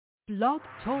Blog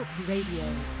Talk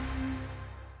Radio.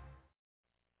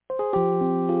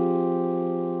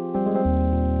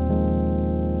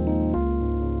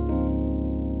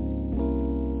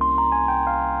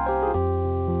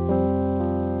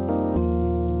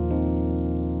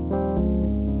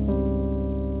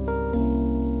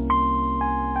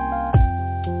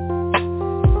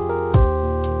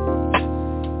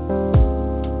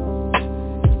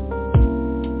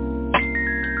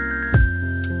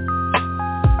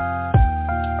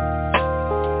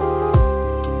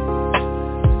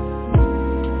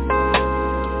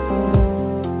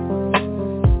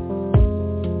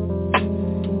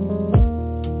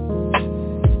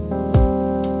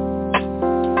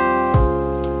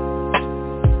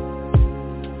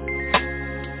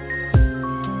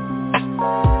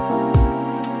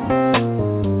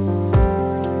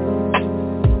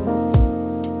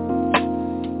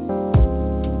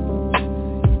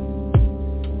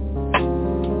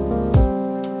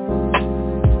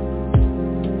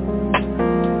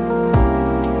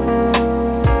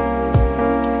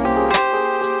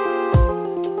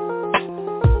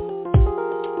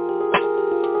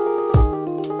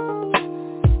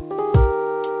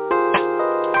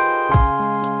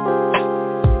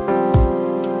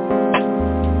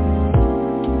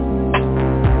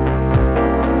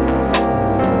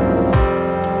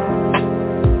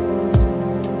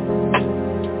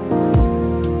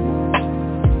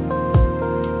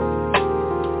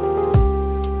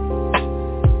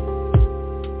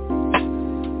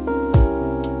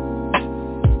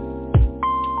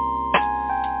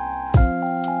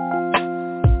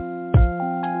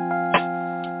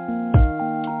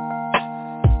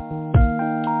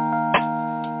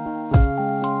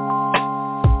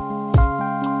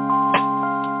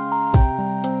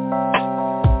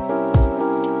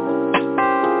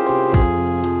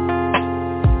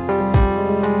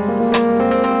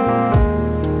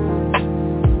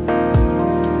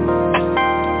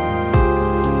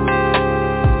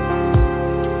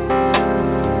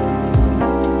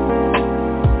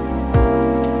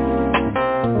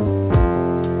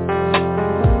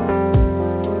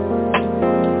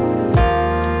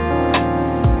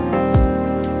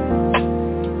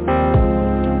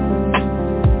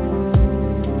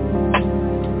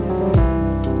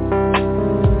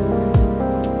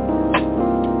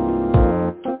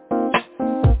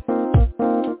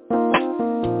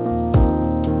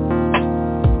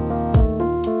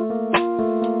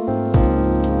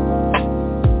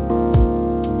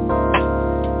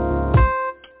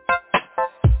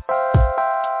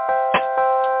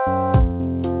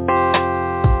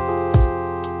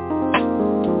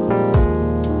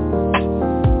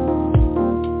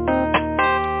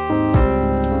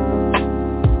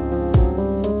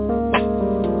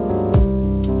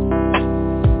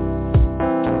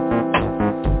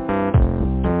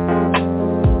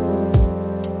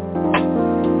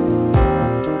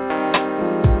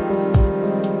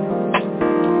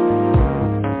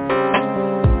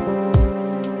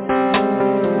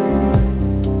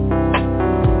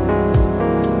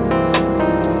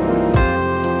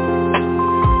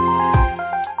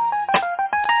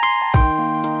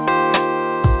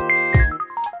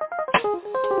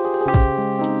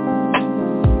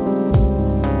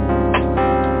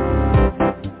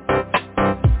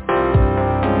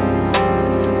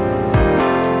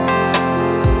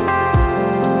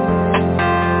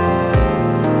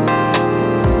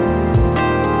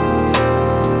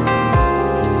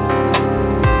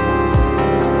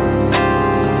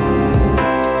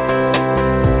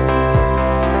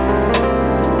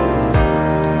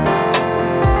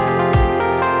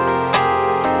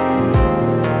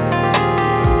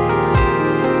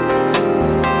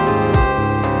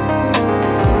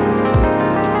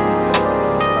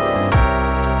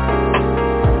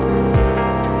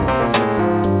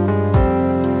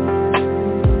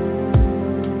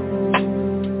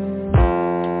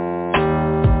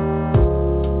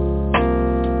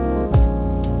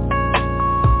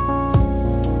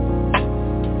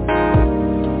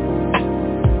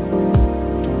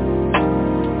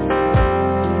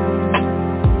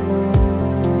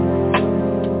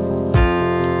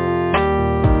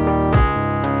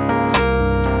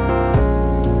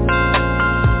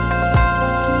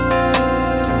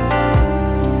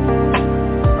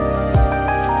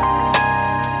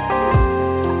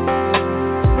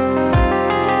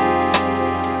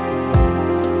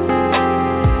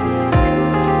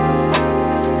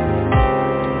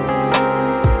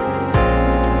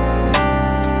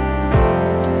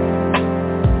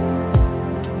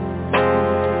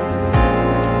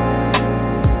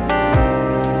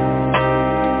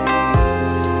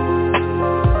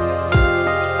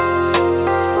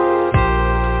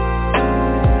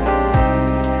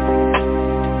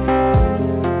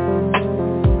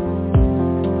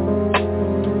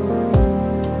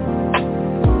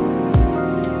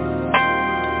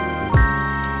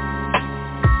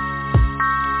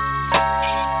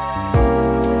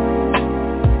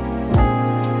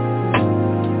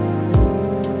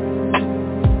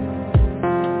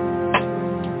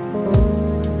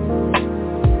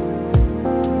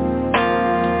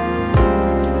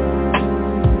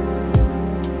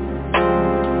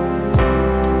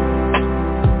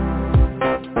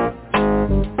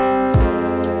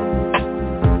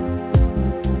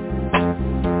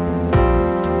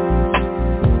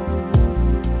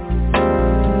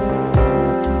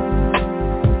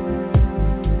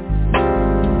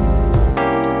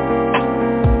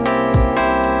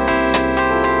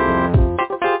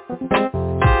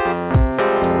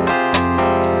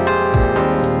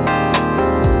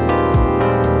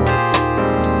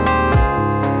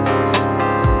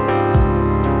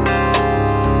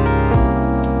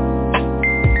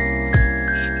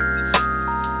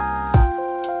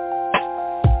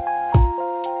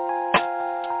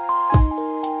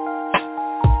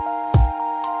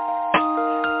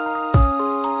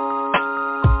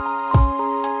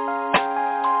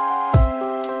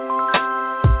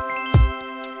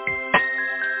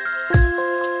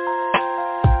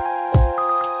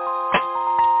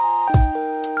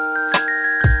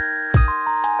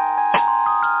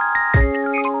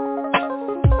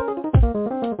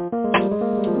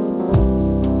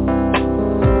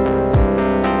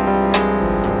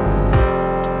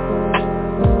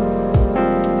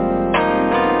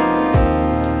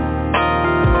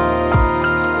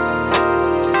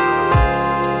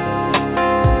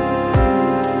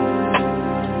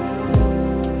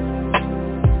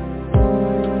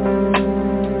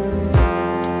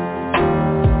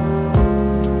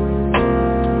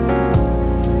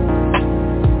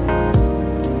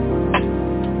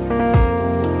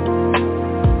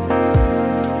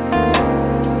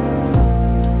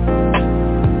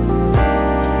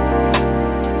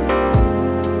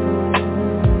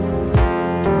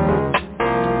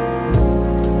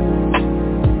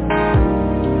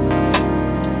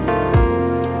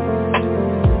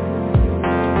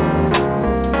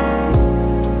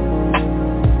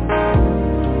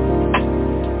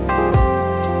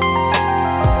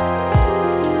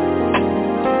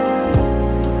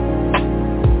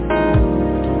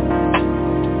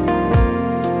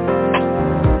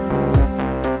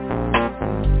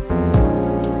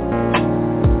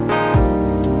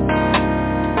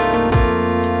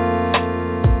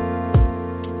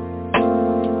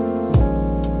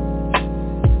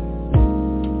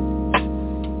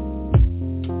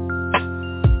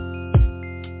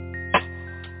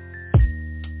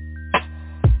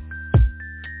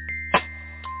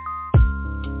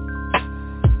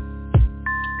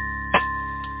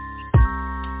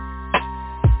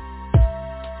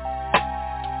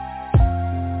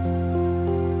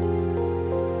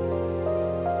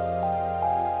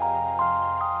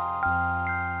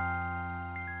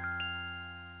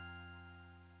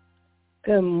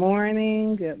 Good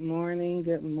morning, good morning,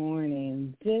 good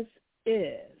morning. This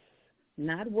is,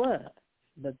 not was,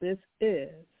 but this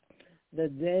is the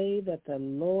day that the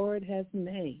Lord has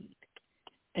made.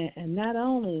 And not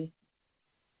only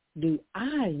do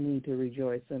I need to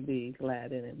rejoice and be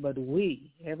glad in it, but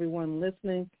we, everyone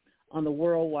listening on the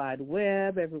World Wide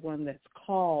Web, everyone that's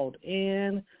called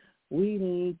in, we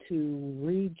need to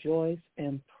rejoice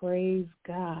and praise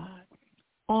God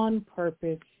on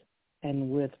purpose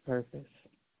and with purpose.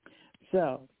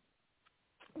 So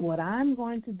what I'm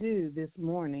going to do this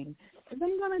morning is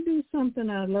I'm going to do something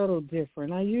a little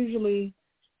different. I usually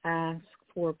ask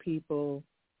for people,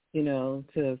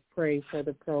 to pray for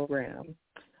the program.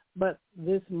 But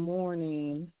this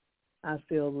morning I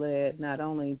feel led not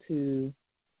only to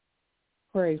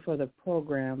pray for the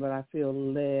program, but I feel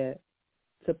led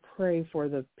to pray for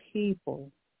the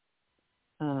people.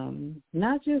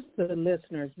 Not just the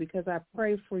listeners, because I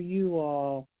pray for you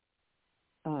all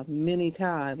many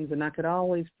times, and I could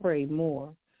always pray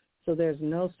more. So there's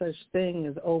no such thing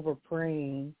as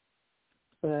over-praying.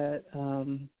 But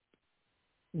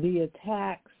the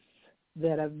attacks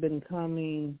that have been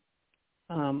coming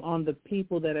on the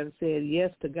people that have said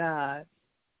yes to God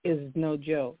is no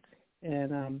joke.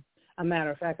 And a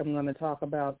matter of fact, I'm going to talk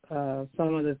about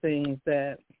some of the things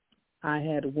that I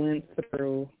had went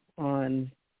through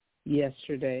on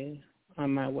yesterday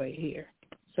on my way here.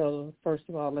 So first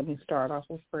of all, let me start off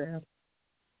with prayer.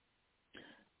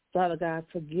 Father God,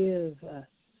 forgive us.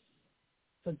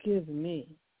 Forgive me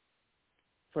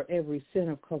for every sin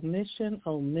of commission,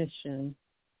 omission,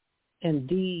 and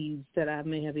deeds that I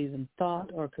may have even thought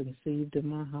or conceived in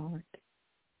my heart.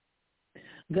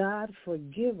 God,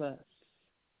 forgive us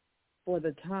for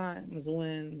the times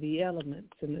when the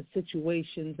elements and the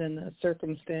situations and the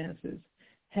circumstances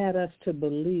had us to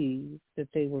believe that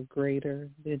they were greater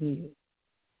than you.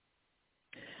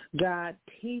 God,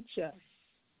 teach us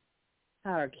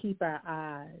how to keep our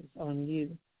eyes on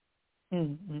you.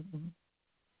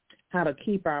 How to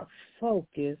keep our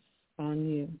focus on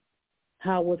you.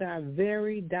 How with our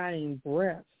very dying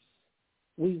breaths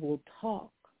we will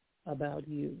talk about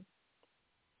you.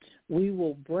 We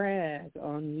will brag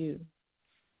on you.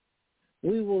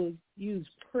 We will use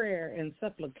prayer and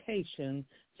supplication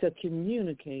to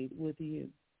communicate with you.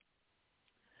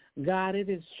 God, it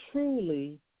is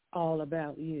truly all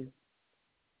about you.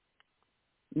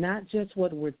 Not just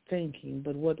what we're thinking,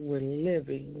 but what we're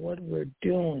living, what we're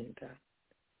doing, God.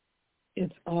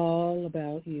 It's all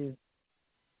about you.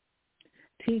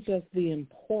 Teach us the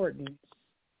importance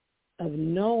of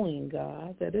knowing,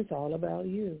 God, that it's all about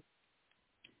you.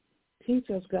 Teach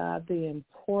us, God, the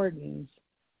importance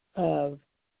of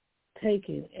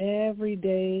taking every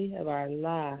day of our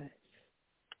lives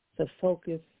to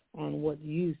focus on what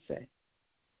you say.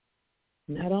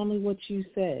 Not only what you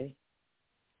say,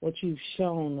 what you've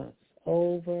shown us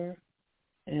over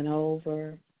and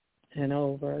over and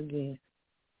over again.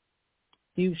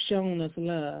 You've shown us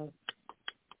love.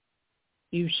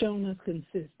 You've shown us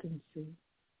consistency.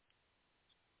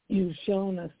 You've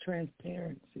shown us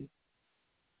transparency.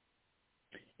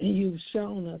 And you've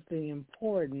shown us the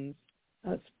importance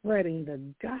of spreading the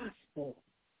gospel,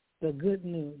 the good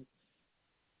news.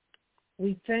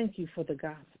 We thank you for the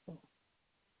gospel.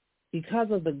 Because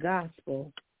of the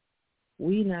gospel,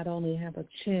 we not only have a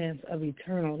chance of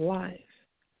eternal life,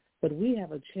 but we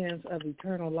have a chance of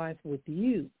eternal life with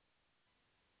you.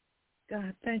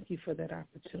 God, thank you for that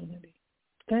opportunity.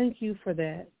 Thank you for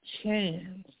that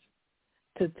chance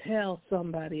to tell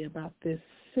somebody about this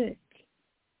sick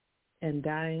and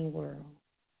dying world,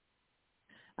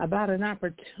 about an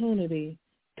opportunity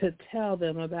to tell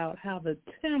them about how the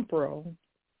temporal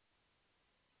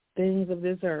things of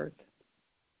this earth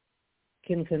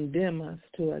can condemn us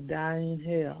to a dying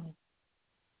hell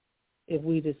if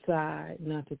we decide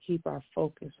not to keep our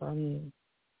focus on you.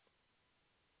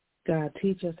 God,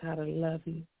 teach us how to love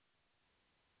you.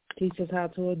 Teach us how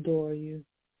to adore you.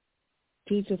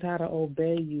 Teach us how to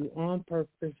obey you on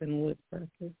purpose and with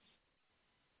purpose.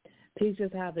 Teach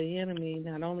us how the enemy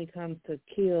not only comes to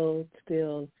kill,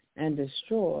 steal, and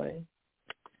destroy,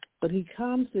 but he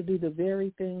comes to do the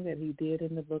very thing that he did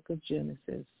in the book of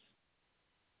Genesis,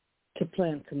 to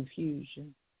plant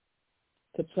confusion,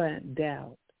 to plant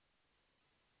doubt,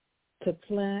 to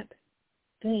plant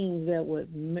things that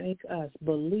would make us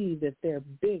believe that they're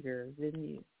bigger than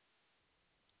you.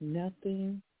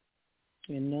 Nothing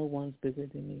and no one's bigger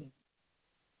than you.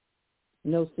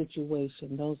 No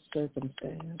situation, no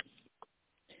circumstance.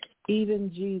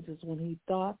 Even Jesus, when he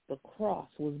thought the cross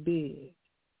was big,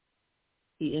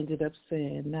 he ended up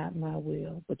saying, not my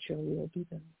will, but your will be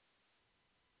done.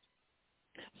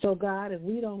 So, God, if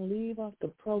we don't leave off the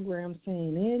program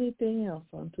saying anything else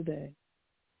on today,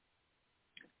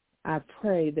 I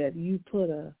pray that you put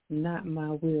a not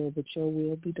my will, but your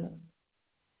will be done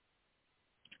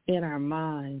in our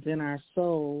minds, in our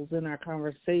souls, in our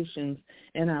conversations,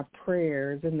 in our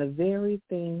prayers, in the very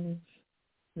things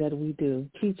that we do.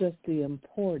 Teach us the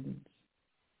importance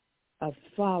of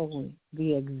following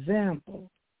the example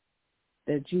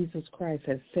that Jesus Christ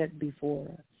has set before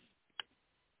us.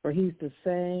 For he's the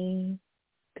same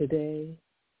today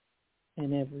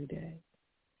and every day.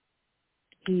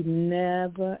 He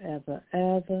never, ever,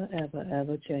 ever, ever,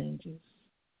 ever changes.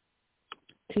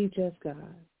 Teach us,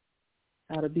 God,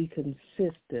 how to be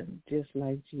consistent just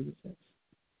like Jesus.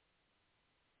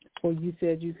 For you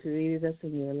said you created us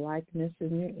in your likeness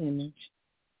and your image,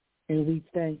 and we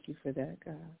thank you for that,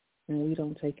 God, and we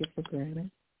don't take it for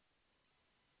granted.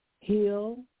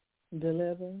 Heal,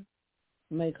 deliver,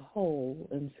 make whole,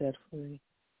 and set free.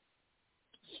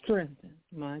 Strengthen,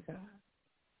 my God,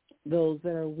 those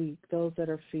that are weak, those that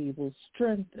are feeble.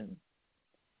 Strengthen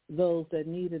those that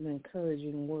need an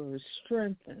encouraging word.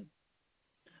 Strengthen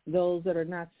those that are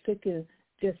not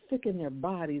just sick in their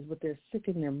bodies, but they're sick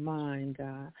in their mind,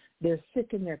 God. They're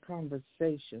sick in their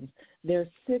conversations. They're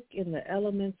sick in the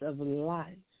elements of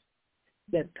life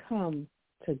that come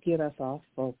to get us off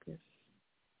focus.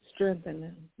 Strengthen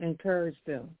them, encourage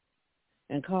them,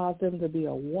 and cause them to be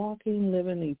a walking,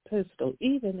 living epistle,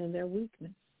 even in their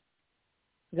weakness.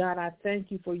 God, I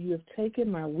thank you for you have taken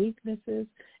my weaknesses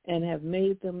and have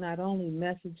made them not only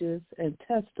messages and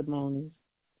testimonies,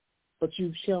 but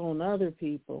you've shown other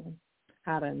people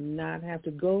how to not have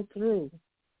to go through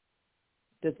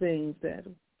the things that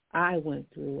I went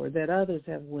through or that others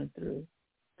have went through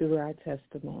our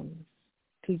testimonies.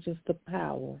 Teach us the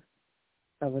power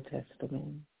of a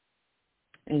testimony.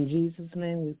 In Jesus'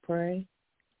 name we pray.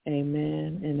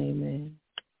 Amen and amen.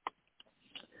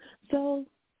 So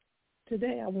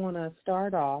today I want to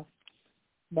start off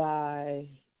by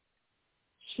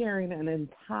sharing an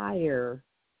entire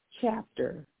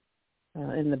chapter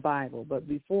in the Bible. But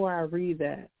before I read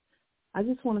that, I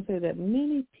just want to say that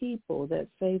many people that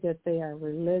say that they are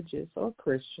religious or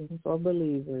Christians or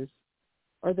believers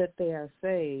or that they are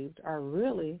saved are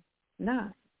really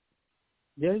not.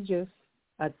 They're just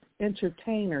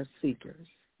entertainer seekers.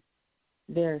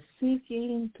 They're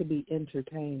seeking to be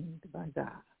entertained by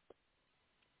God.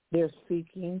 They're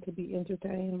seeking to be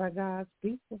entertained by God's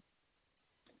people.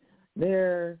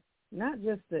 They're not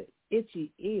just the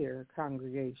itchy ear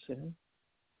congregation,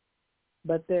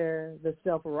 but they're the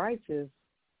self-righteous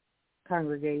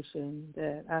congregation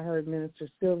that I heard Minister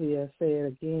Sylvia say it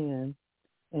again,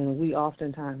 and we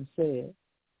oftentimes say it,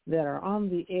 that are on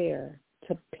the air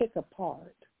to pick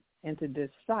apart and to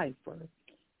decipher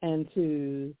and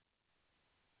to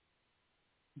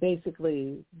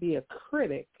basically be a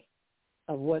critic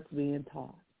of what's being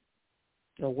taught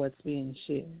or what's being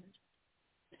shared.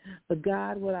 But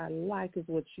God, what I like is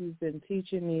what you've been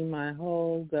teaching me my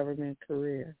whole government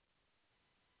career,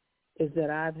 is that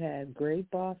I've had great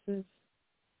bosses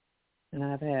and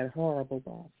I've had horrible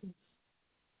bosses,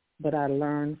 but I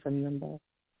learned from them both.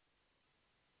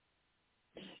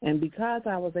 And because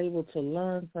I was able to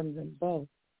learn from them both,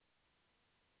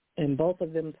 and both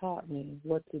of them taught me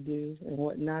what to do and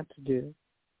what not to do,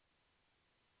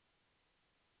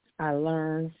 I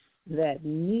learned that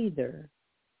neither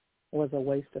was a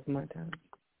waste of my time,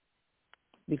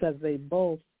 because they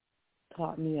both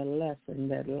taught me a lesson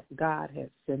that God had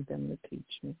sent them to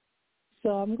teach me. So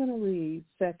I'm going to read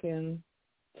 2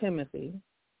 Timothy,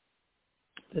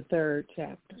 the 3rd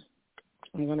chapter.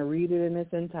 I'm going to read it in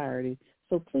its entirety,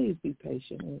 so please be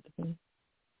patient with me.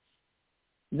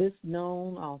 This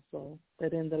known also,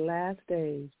 that in the last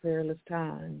days perilous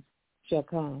times shall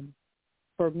come,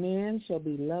 for men shall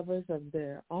be lovers of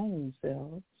their own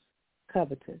selves,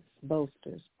 covetous,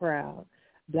 boasters, proud,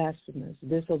 blasphemous,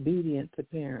 disobedient to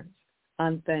parents,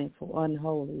 unthankful,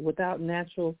 unholy, without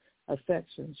natural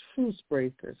affections, truce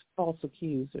breakers, false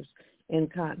accusers,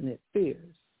 incontinent, fierce,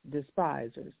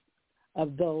 despisers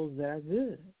of those that are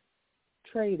good,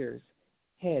 traitors,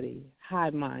 heady,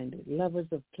 high-minded, lovers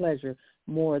of pleasure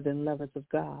more than lovers of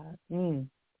God, the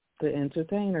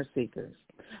entertainer seekers,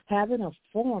 having a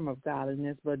form of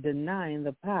godliness but denying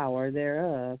the power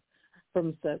thereof.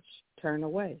 From such turn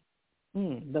away.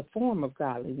 The form of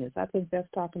godliness, I think that's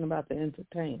talking about the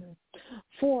entertainer.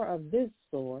 For of this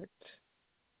sort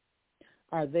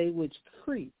are they which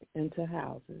creep into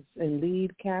houses and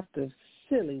lead captive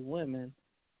silly women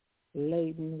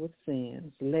laden with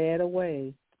sins, led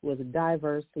away with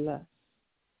diverse lusts,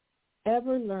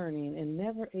 ever learning and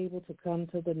never able to come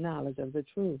to the knowledge of the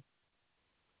truth.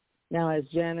 Now, as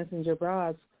Janice and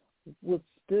Jabraz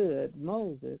withstood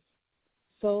Moses,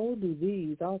 so do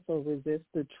these also resist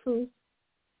the truth.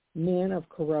 Men of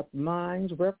corrupt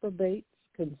minds, reprobates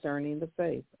concerning the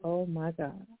faith. Oh, my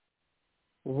God.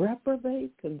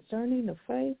 Reprobate concerning the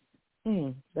faith?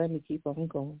 Let me keep on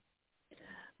going.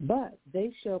 But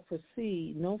they shall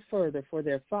proceed no further, for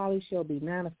their folly shall be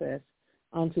manifest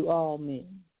unto all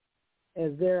men,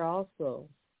 as there also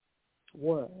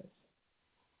was.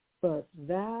 But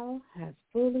thou hast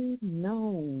fully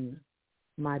known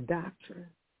my doctrine,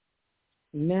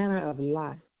 manner of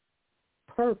life,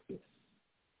 purpose,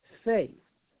 faith,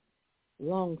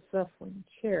 long-suffering,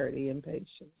 charity, and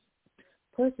patience,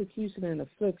 persecution and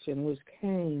affliction which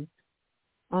came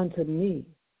unto me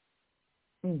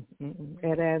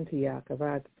at Antioch of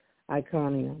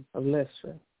Iconium of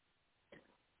Lystra.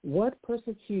 What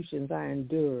persecutions I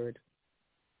endured.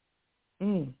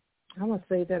 I'm going to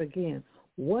say that again.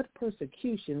 What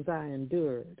persecutions I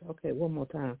endured. Okay, one more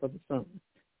time for the Son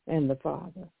and the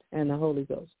Father and the Holy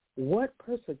Ghost. What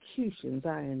persecutions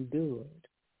I endured.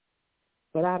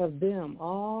 But out of them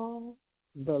all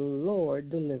the Lord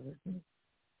delivered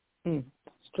me.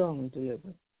 Strong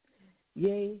delivered.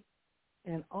 Yea,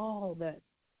 and all that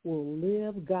will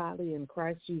live godly in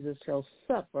Christ Jesus shall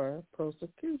suffer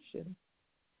persecution.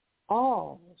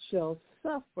 All shall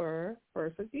suffer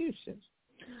persecution.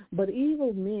 But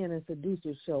evil men and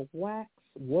seducers shall wax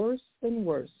worse and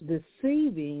worse,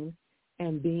 deceiving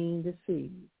and being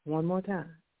deceived. One more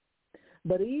time.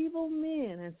 But evil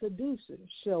men and seducers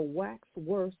shall wax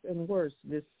worse and worse,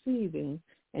 deceiving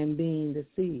and being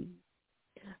deceived.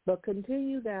 But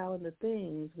continue thou in the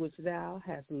things which thou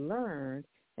hast learned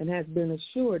and hast been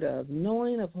assured of,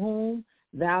 knowing of whom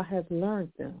thou hast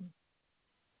learned them,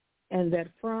 and that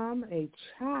from a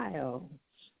child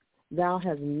thou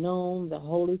hast known the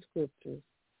Holy Scriptures,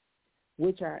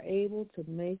 which are able to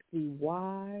make thee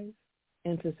wise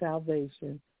unto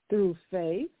salvation through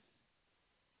faith,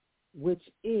 which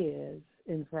is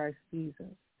in Christ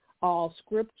Jesus. All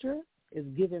Scripture is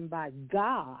given by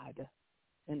God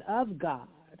and of God,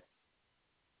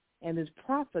 and is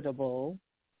profitable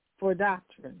for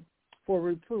doctrine, for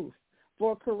reproof,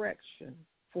 for correction,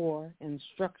 for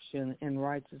instruction in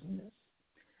righteousness,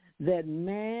 that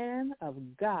man of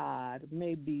God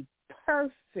may be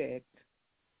perfect,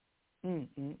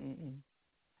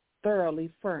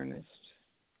 thoroughly furnished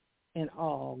in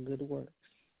all good works.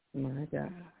 My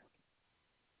God.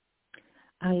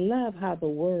 I love how the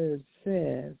word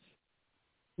says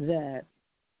that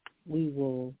we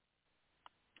will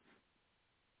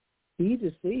be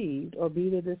deceived or be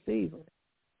the deceiver,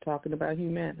 talking about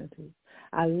humanity.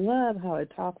 I love how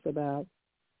it talks about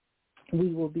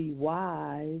we will be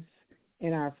wise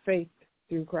in our faith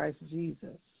through Christ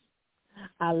Jesus.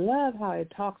 I love how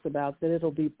it talks about that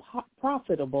it'll be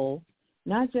profitable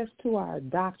not just to our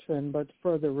doctrine, but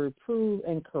for the reproof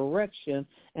and correction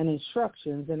and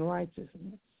instructions in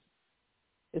righteousness.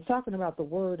 It's talking about the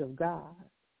word of God,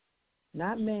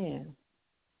 not man,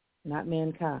 not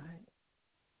mankind,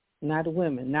 not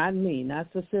women, not me, not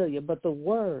Cecilia, but the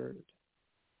word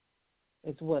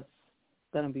is what's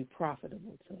going to be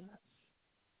profitable to us.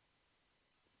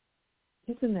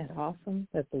 Isn't that awesome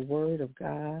that the word of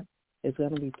God is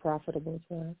going to be profitable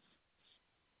to us?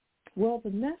 Well,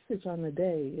 the message on the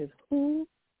day is who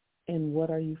and what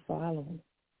are you following?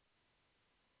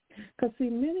 Because, see,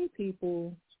 many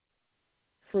people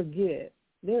forget.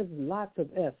 There's lots of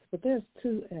F's, but there's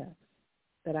two F's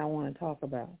that I want to talk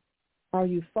about. Are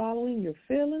you following your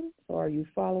feelings or are you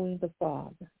following the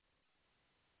Father?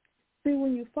 See,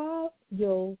 when you follow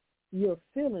your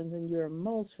feelings and your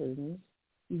emotions,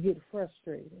 you get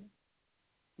frustrated.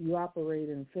 You operate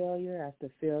in failure after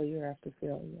failure after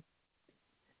failure.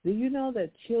 Do you know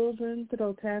that children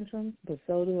throw tantrums, but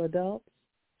so do adults?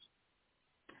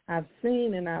 I've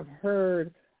seen and I've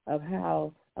heard of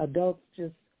how adults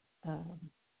just,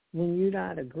 when you're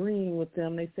not agreeing with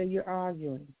them, they say you're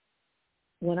arguing.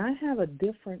 When I have a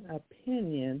different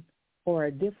opinion or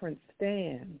a different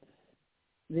stance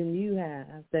than you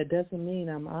have, that doesn't mean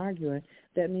I'm arguing.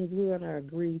 That means we're going to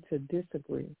agree to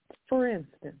disagree. For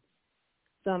instance,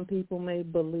 some people may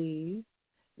believe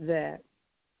that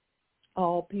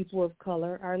all people of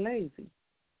color are lazy.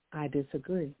 I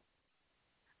disagree.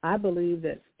 I believe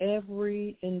that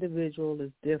every individual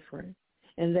is different,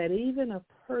 and that even a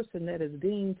person that is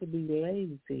deemed to be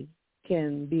lazy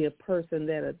can be a person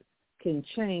that can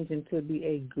change into be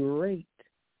a great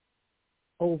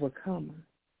overcomer,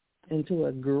 into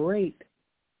a great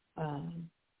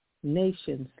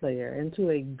nation slayer, into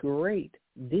a great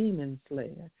demon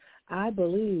slayer. I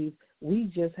believe we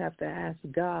just have to ask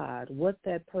God what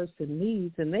that person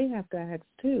needs, and they have to ask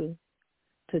too,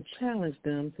 to challenge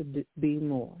them to be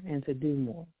more and to do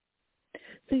more.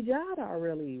 See, God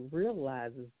already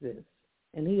realizes this,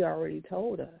 and he already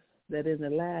told us that in the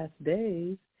last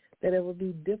days that it would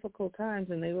be difficult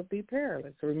times and they would be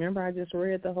perilous. Remember, I just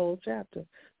read the whole chapter,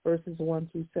 verses 1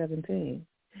 through 17.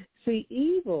 See,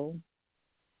 evil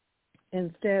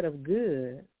instead of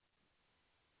good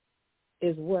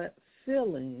is what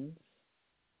feelings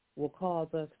will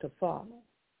cause us to follow.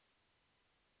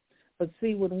 But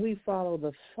see, when we follow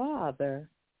the Father,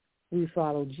 we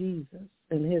follow Jesus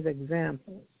and his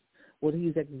examples, what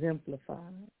he's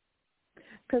exemplified.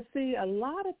 Because, see, a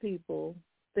lot of people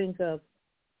think of,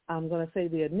 I'm going to say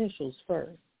the initials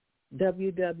first,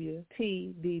 WWTDD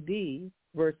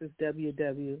versus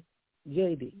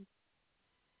WWJD.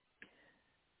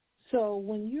 So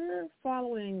when you're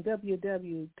following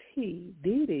WWTDD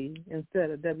instead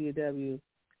of WWJD,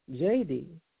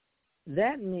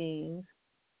 that means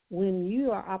when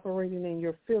you are operating in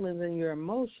your feelings and your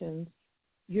emotions,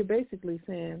 you're basically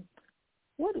saying,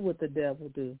 what would the devil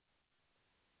do?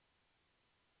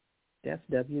 That's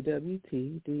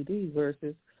WWTDD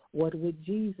versus what would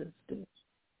Jesus do?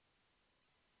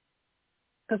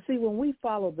 Because, see, when we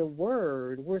follow the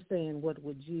word, we're saying, what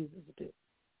would Jesus do?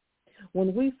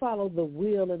 When we follow the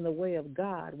will and the way of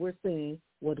God, we're saying,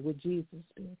 what would Jesus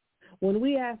do? When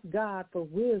we ask God for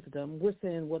wisdom, we're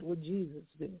saying, what would Jesus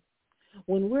do?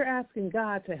 When we're asking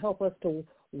God to help us to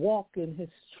walk in his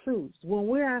truths, when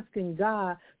we're asking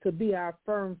God to be our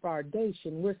firm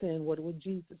foundation, we're saying, what would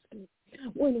Jesus do?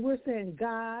 When we're saying,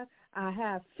 God, I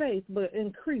have faith, but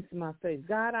increase my faith.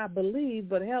 God, I believe,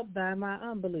 but help thy my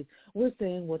unbelief. We're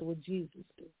saying, what would Jesus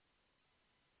do?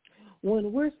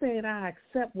 When we're saying, I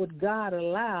accept what God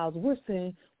allows, we're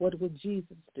saying, what would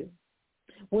Jesus do?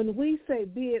 When we say,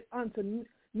 be it unto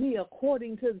me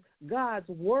according to God's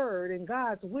word and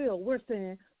God's will, we're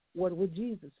saying, what would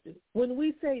Jesus do? When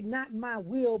we say, not my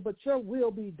will, but your will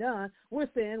be done, we're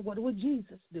saying, what would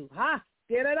Jesus do? Ha!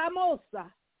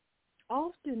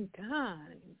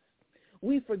 Oftentimes,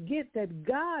 we forget that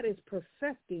God is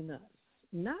perfecting us.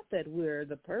 Not that we're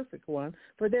the perfect one,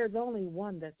 for there's only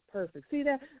one that's perfect. See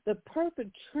that the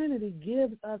perfect Trinity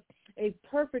gives us a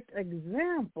perfect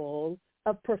example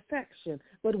of perfection,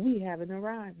 but we haven't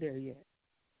arrived there yet.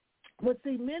 But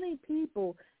see, many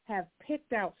people have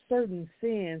picked out certain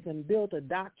sins and built a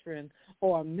doctrine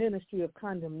or a ministry of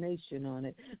condemnation on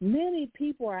it. Many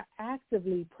people are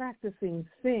actively practicing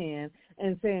sin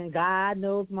and saying, God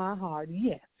knows my heart.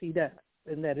 Yes, he does,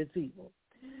 and that it's evil.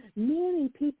 Many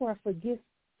people are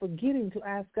forgetting to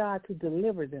ask God to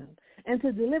deliver them, and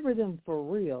to deliver them for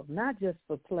real, not just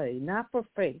for play, not for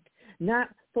fake, not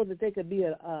so that they could be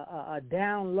a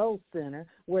down low sinner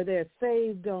where they're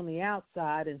saved on the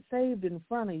outside and saved in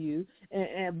front of you,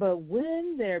 but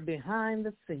when they're behind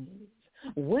the scenes,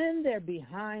 when they're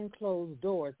behind closed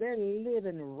doors, they're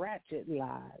living ratchet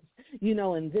lives,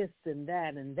 and this and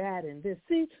that and that and this.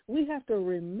 See, we have to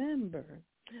remember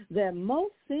that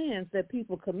most sins that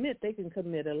people commit, they can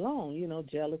commit alone,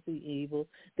 jealousy, evil,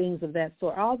 things of that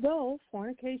sort. Although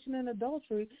fornication and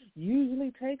adultery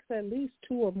usually takes at least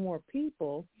two or more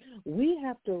people, we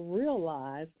have to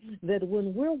realize that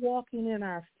when we're walking in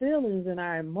our feelings and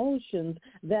our emotions,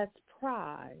 that's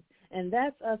pride. And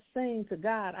that's us saying to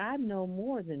God, I know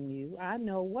more than you. I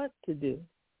know what to do.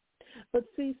 But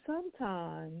see,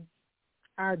 sometimes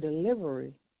our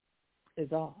delivery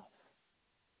is off.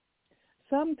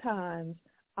 Sometimes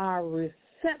our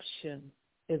reception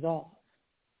is off.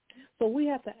 So we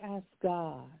have to ask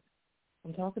God.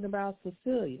 I'm talking about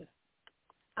Cecilia.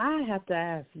 I have to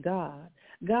ask God,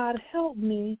 God, help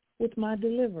me with my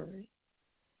delivery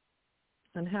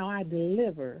and how I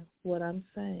deliver what I'm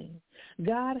saying.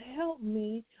 God, help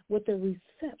me with the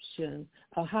reception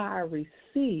of how I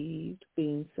received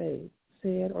being said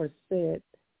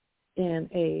in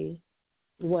a,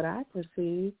 what I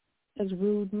perceive as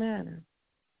rude manner.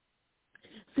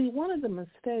 See, one of the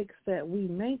mistakes that we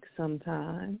make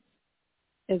sometimes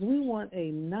is we want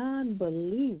a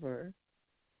non-believer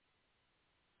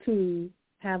to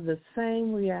have the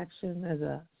same reaction as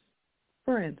us.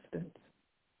 For instance,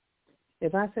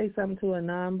 if I say something to a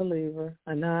non-believer,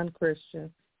 a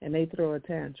non-Christian, and they throw a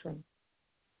tantrum,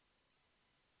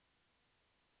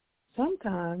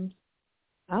 sometimes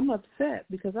I'm upset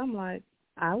because I'm like,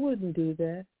 I wouldn't do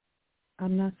that.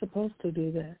 I'm not supposed to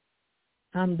do that.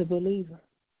 I'm the believer.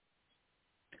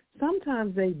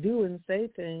 Sometimes they do and say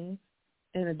things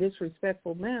in a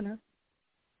disrespectful manner,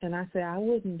 and I say, I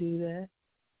wouldn't do that.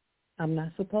 I'm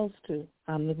not supposed to.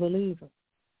 I'm the believer.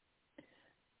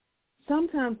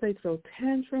 Sometimes they throw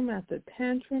tantrum after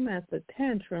tantrum after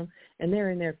tantrum, and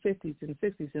they're in their 50s and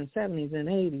 60s and 70s and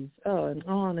 80s, and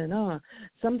on and on.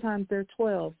 Sometimes they're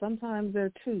 12, sometimes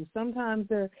they're 2, sometimes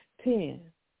they're 10.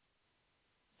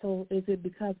 So is it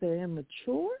because they're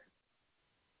immature,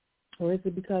 or is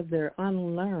it because they're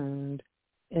unlearned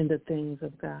in the things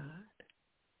of God?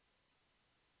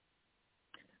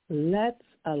 Let's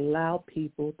allow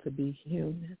people to be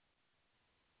human.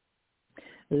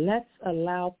 Let's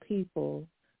allow people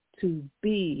to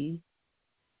be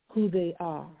who they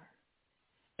are.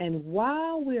 And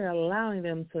while we're allowing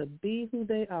them to be who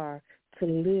they are, to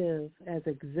live as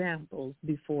examples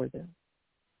before them,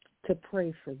 to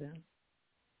pray for them,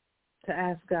 to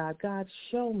ask God, God,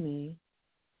 show me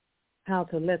how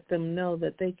to let them know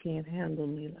that they can't handle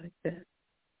me like that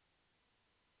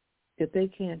they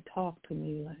can't talk to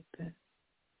me like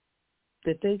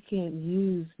that they can't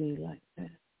use me like that.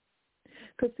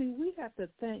 Because, see, we have to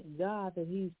thank God that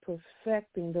he's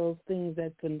perfecting those things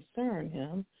that concern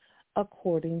him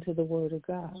according to the word of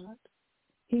God.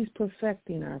 He's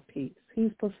perfecting our peace.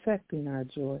 He's perfecting our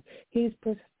joy. He's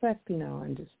perfecting our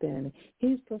understanding.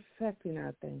 He's perfecting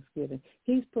our thanksgiving.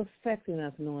 He's perfecting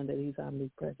us knowing that he's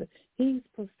omnipresent. He's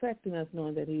perfecting us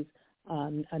knowing that he's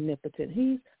omnipotent.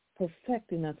 He's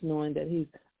perfecting us knowing that he's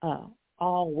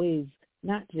always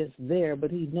not just there,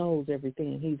 but he knows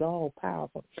everything. He's all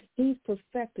powerful. He's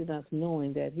perfecting us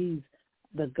knowing that he's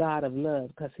the God of love,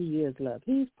 because he is love.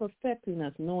 He's perfecting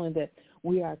us knowing that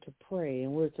we are to pray,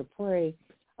 and we're to pray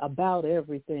about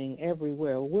everything,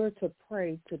 everywhere. We're to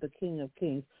pray to the King of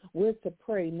Kings. We're to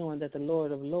pray knowing that the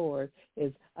Lord of Lords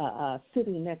is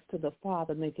sitting next to the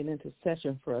Father making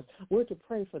intercession for us. We're to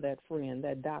pray for that friend,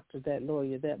 that doctor, that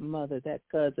lawyer, that mother, that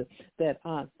cousin, that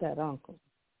aunt, that uncle.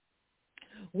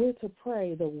 We're to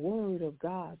pray the word of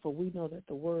God, for we know that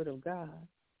the word of God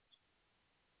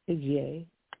is yea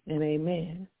and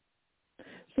amen.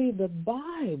 See, the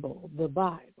Bible,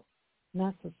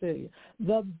 not Cecilia,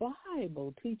 the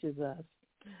Bible teaches us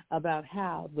about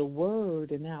how the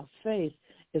word and our faith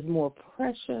is more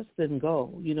precious than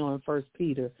gold. You know, in 1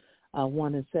 Peter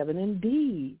 1:7,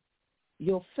 indeed,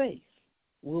 your faith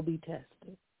will be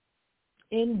tested.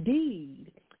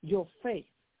 Indeed, your faith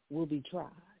will be tried.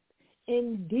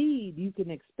 Indeed, you can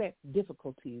expect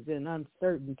difficulties and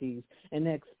uncertainties and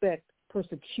expect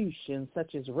persecution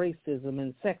such as racism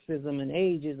and sexism and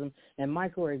ageism and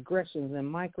microaggressions and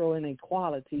micro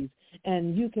inequalities.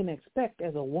 And you can expect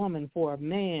as a woman for a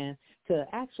man to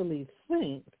actually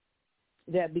think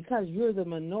that because you're the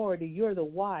minority, you're the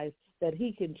wife, that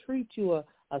he can treat you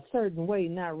a certain way,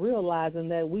 not realizing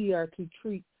that we are to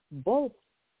treat both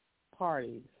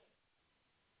parties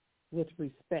with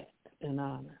respect and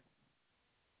honor.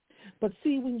 But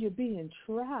see, when you're being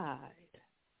tried,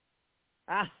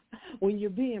 when you're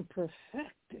being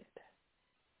perfected,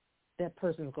 that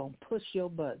person's going to push your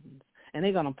buttons, and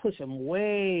they're going to push them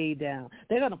way down.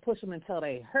 They're going to push them until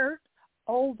they hurt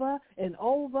over and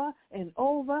over and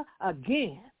over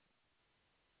again,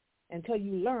 until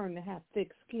you learn to have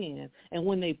thick skin. And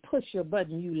when they push your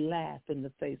button, you laugh in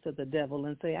the face of the devil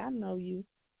and say, I know you.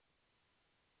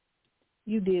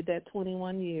 You did that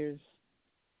 21 years.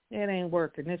 It ain't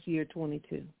working. This year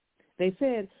 22. They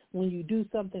said when you do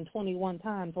something 21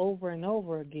 times over and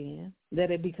over again, that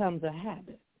it becomes a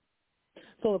habit.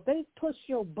 So if they push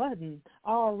your button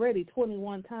already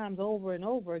 21 times over and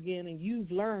over again and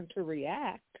you've learned to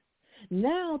react,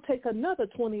 now take another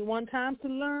 21 times to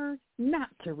learn not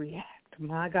to react.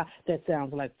 My God, that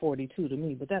sounds like 42 to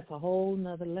me, but that's a whole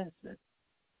nother lesson.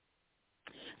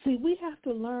 See, we have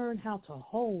to learn how to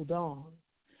hold on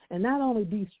and not only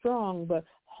be strong, but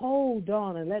hold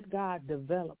on and let God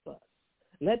develop us.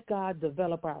 Let God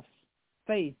develop our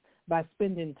faith by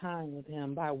spending time with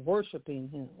him, by worshiping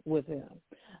him with him,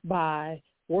 by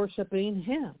worshiping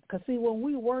him. Because, see, when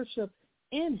we worship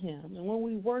in him and when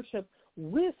we worship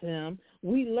with him,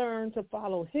 we learn to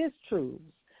follow his truths,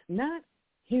 not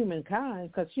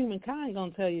humankind, because humankind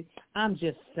going to tell you, I'm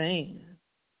just saying.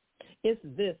 It's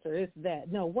this or it's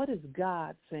that. No, what is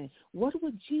God saying? What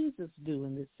would Jesus do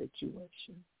in this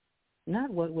situation? Not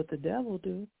what would the devil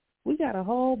do. We got a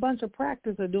whole bunch of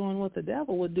practice of doing what the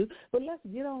devil would do, but let's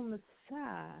get on the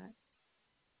side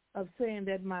of saying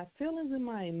that my feelings and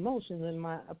my emotions and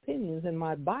my opinions and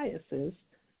my biases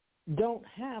don't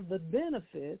have the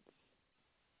benefits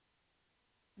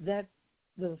that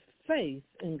the faith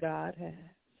in God has.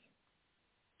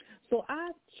 So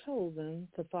I've chosen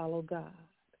to follow God.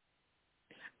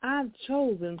 I've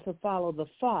chosen to follow the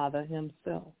Father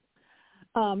himself.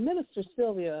 Minister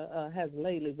Sylvia has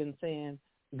lately been saying,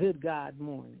 good God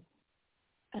morning.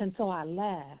 And so I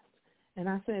laughed, and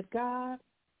I said, God,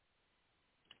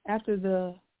 after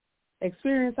the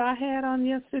experience I had on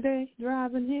yesterday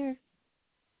driving here,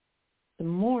 the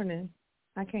morning,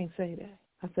 I can't say that.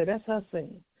 I said, that's her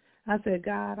saying. I said,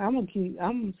 God, I'm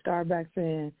gonna start back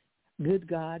saying, good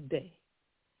God day.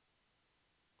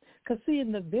 Because, see,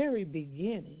 in the very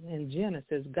beginning, in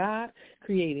Genesis, God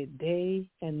created day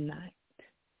and night.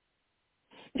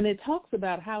 And it talks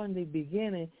about how in the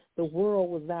beginning the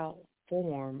world was without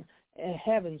form, and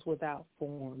heavens without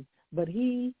form. But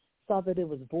he saw that it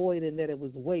was void and that it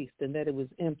was waste and that it was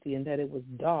empty and that it was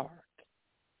dark.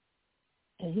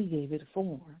 And he gave it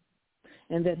form.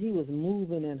 And that he was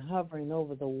moving and hovering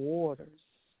over the waters.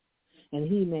 And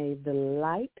he made the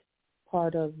light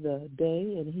part of the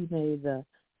day, and he made the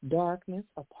darkness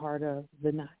a part of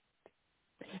the night.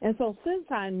 And so since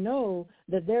I know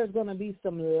that there's going to be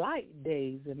some light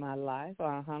days in my life,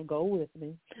 go with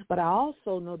me, but I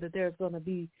also know that there's going to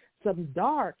be some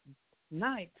dark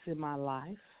nights in my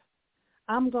life,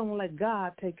 I'm going to let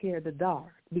God take care of the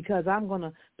dark, because I'm going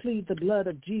to plead the blood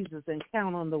of Jesus and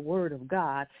count on the word of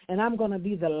God, and I'm going to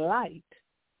be the light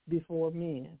before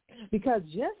men. Because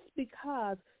just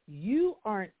because you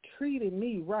aren't treating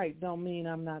me right don't mean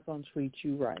I'm not going to treat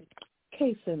you right.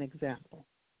 Case in example.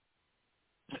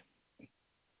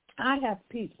 I have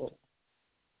people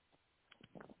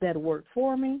that work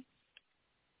for me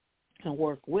and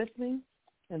work with me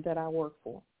and that I work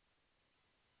for.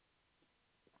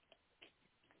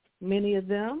 Many of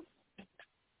them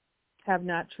have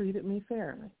not treated me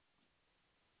fairly.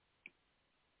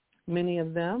 Many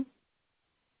of them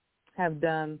have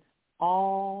done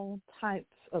all types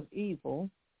of evil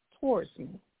towards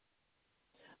me.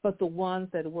 But the ones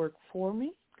that work for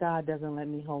me, God doesn't let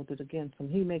me hold it against them.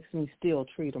 He makes me still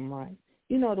treat them right.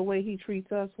 You know, the way he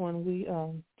treats us when we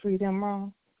treat him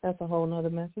wrong, that's a whole other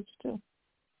message too.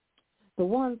 The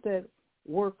ones that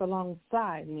work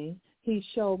alongside me, he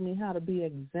showed me how to be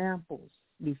examples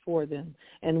before them.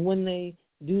 And when they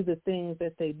do the things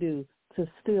that they do, to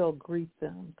still greet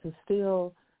them, to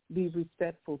still be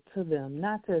respectful to them,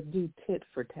 not to do tit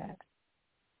for tat.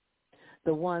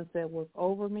 The ones that work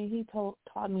over me, he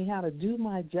taught me how to do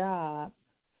my job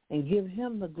and give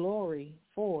him the glory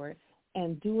for it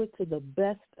and do it to the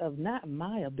best of not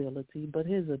my ability, but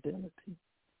his ability.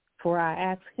 For I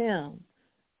ask him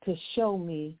to show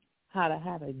me how to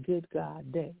have a good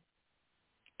God day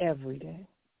every day,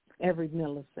 every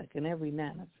millisecond, every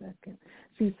nanosecond.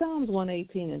 See, Psalms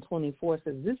 118:24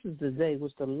 says, this is the day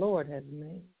which the Lord has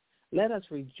made. Let us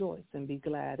rejoice and be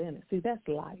glad in it. See, that's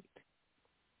light.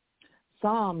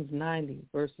 Psalms 90,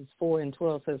 verses 4 and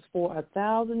 12 says, for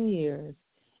 1,000 years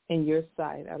in your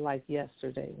sight are like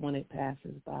yesterday when it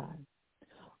passes by,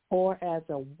 or as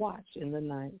a watch in the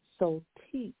night. So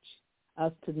teach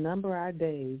us to number our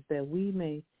days that we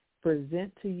may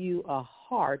present to you a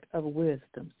heart of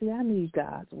wisdom. See, I need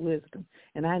God's wisdom,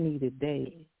 and I need it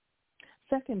daily.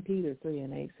 2 Peter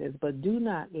 3:8 says, but do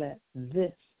not let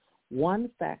this one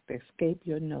fact escape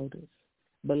your notice,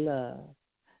 beloved,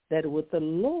 that with the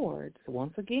Lord,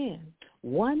 once again,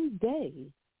 one day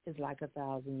is like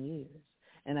 1,000 years,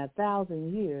 and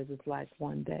 1,000 years is like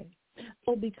one day.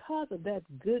 So because of that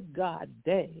good God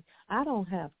day, I don't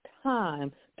have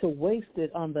time to waste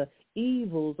it on the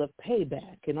evils of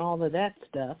payback and all of that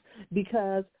stuff,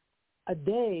 because a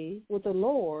day with the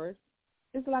Lord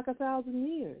is like 1,000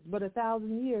 years, but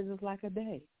 1,000 years is like a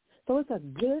day. So it's a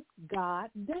good God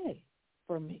day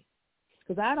for me,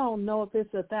 because I don't know if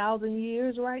it's 1,000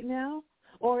 years right now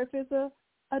or if it's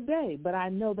a day, but I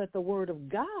know that the word of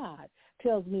God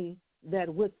tells me that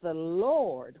with the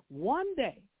Lord, one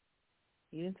day,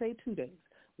 he didn't say 2 days,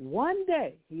 one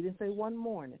day, he didn't say one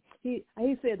morning. He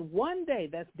said one day,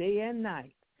 that's day and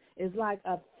night, is like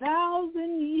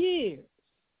 1,000 years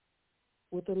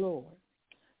with the Lord.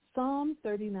 Psalm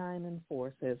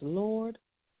 39:4 says, Lord,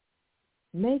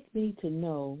 make me to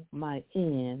know my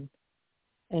end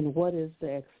and what is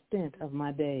the extent of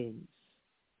my days.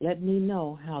 Let me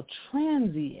know how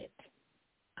transient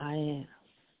I am.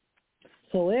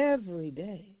 So every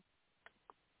day,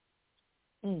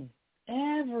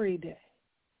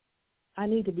 I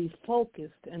need to be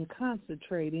focused and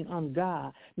concentrating on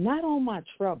God, not on my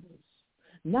troubles,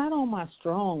 not on my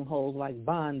strongholds like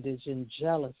bondage and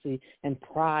jealousy and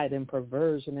pride and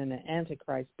perversion and the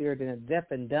Antichrist spirit and the deaf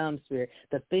and dumb spirit,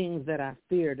 the things that I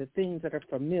fear, the things that are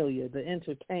familiar, the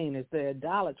entertainers, the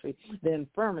idolatry, the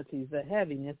infirmities, the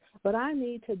heaviness. But I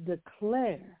need to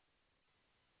declare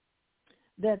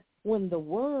that when the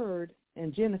word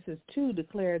in Genesis 2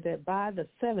 declared that by the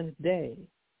seventh day,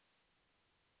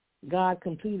 God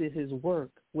completed his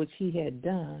work, which he had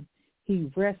done.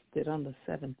 He rested on the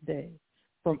seventh day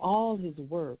from all his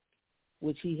work,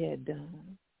 which he had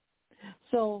done.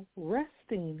 So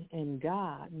resting in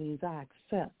God means I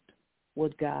accept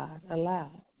what God allows,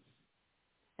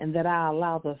 and that I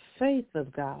allow the faith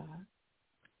of God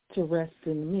to rest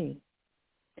in me.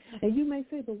 And you may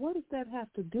say, but what does that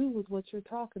have to do with what you're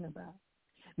talking about?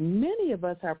 Many of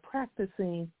us are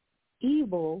practicing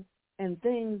evil and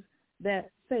things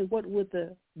that say, what would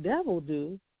the devil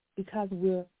do? Because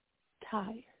we're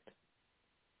tired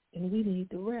and we need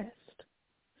to rest.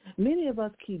 Many of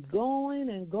us keep going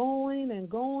and going and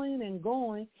going and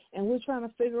going, and we're trying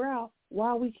to figure out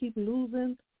why we keep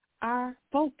losing our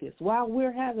focus, why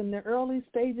we're having the early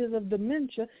stages of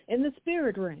dementia in the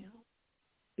spirit realm.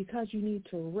 Because you need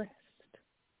to rest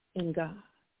in God.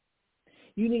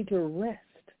 You need to rest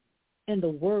in the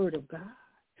Word of God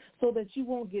so that you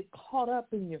won't get caught up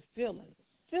in your feelings.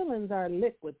 Feelings are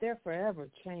liquid. They're forever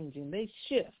changing. They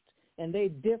shift and they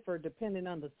differ depending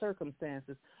on the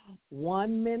circumstances.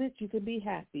 1 minute you could be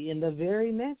happy, and the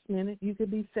very next minute you could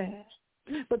be sad.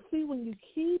 But see, when you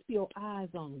keep your eyes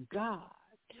on God,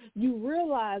 you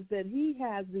realize that He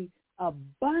has the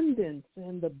abundance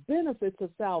and the benefits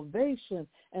of salvation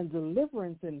and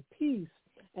deliverance and peace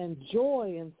and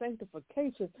joy and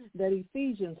sanctification that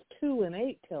Ephesians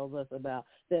 2:8 tells us about,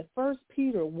 that 1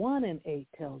 Peter 1:8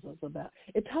 tells us about.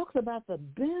 It talks about the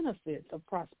benefits of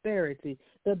prosperity,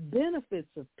 the benefits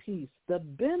of peace, the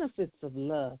benefits of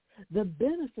love, the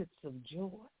benefits of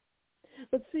joy.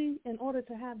 But see, in order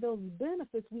to have those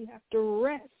benefits, we have to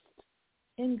rest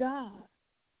in God.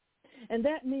 And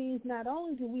that means not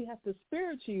only do we have to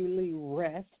spiritually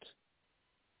rest,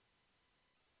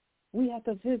 we have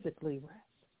to physically rest.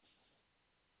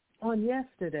 On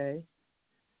yesterday,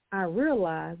 I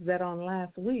realized that on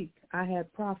last week I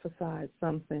had prophesied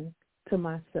something to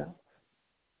myself.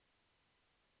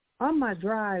 On my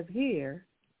drive here,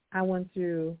 I went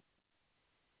through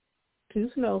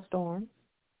 2 snowstorms,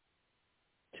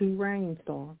 2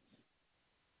 rainstorms.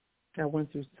 I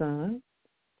went through sun.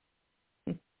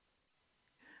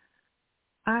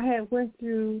 I had went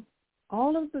through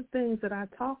all of the things that I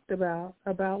talked about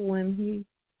when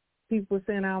people were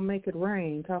saying, I'll make it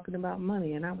rain, talking about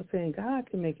money. And I was saying, God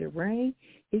can make it rain.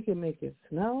 He can make it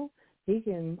snow. He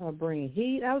can bring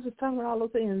heat. I was just talking about all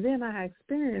those things. And then I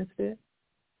experienced it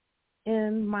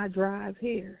in my drive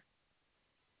here.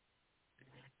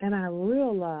 And I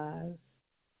realized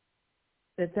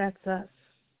that that's us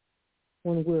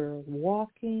when we're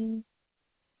walking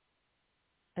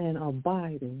and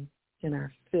abiding in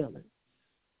our feelings.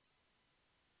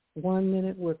 1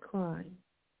 minute we're crying.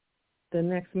 The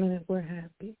next minute we're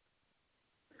happy.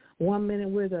 1 minute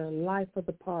we're the life of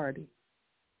the party.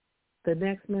 The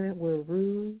next minute we're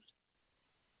rude.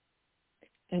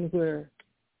 And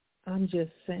I'm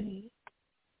just saying.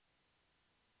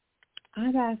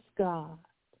 I've asked God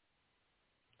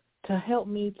to help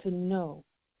me to know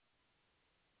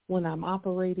when I'm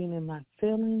operating in my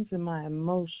feelings and my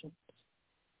emotions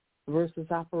versus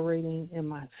operating in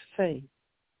my faith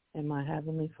in my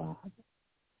Heavenly Father.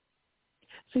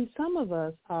 See, some of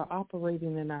us are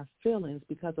operating in our feelings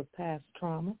because of past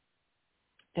trauma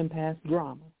and past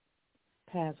drama,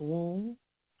 past wounds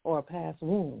or past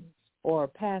wounds or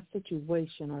past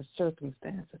situation or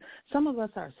circumstances. Some of us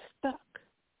are stuck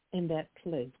in that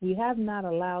place. We have not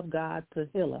allowed God to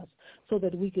heal us so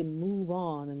that we can move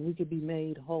on and we can be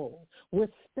made whole. We're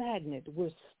stagnant.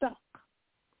 We're stuck.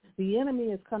 The enemy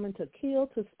is coming to kill,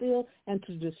 to steal, and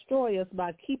to destroy us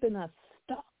by keeping us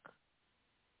stuck.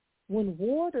 When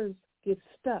waters get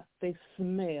stuck, they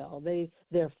smell,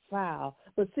 they're foul.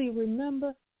 But see,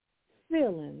 remember,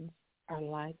 feelings are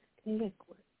like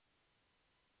liquid.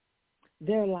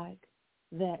 They're like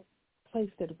that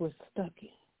place that we're stuck in.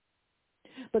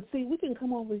 But see, we can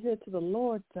come over here to the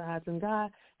Lord's side and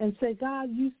God and say, God,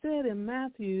 you said in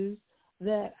Matthew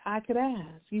that I could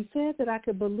ask. You said that I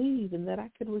could believe and that I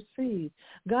could receive.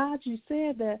 God, you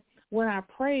said that when I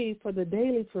prayed for the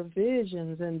daily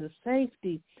provisions and the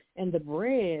safety and the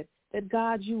bread, that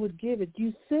God, you would give it.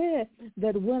 You said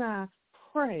that when I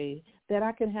pray that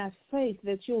I can have faith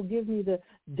that you'll give me the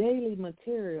daily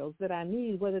materials that I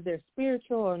need, whether they're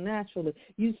spiritual or naturally.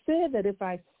 You said that if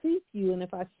I seek you and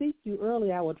if I seek you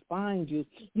early, I would find you.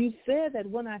 You said that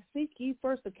when I seek ye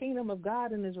first the kingdom of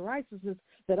God and his righteousness,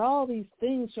 that all these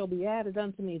things shall be added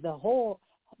unto me, the whole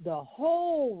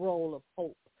roll of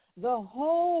hope, the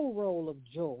whole roll of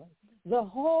joy, the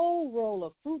whole roll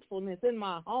of fruitfulness in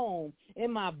my home,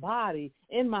 in my body,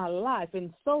 in my life,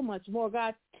 and so much more.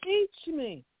 God, teach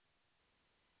me.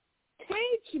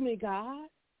 Teach me, God,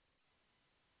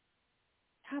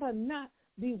 how to not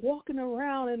be walking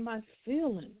around in my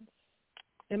feelings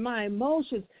and my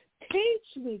emotions.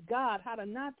 Teach me, God, how to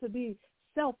not to be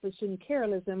selfish and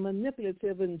careless and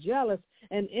manipulative and jealous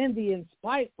and envy and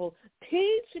spiteful.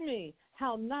 Teach me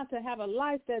how not to have a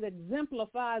life that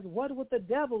exemplifies what would the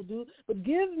devil do, but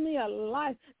give me a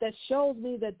life that shows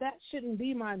me that that shouldn't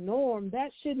be my norm, that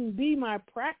shouldn't be my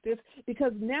practice,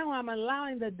 because now I'm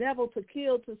allowing the devil to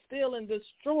kill, to steal, and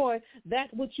destroy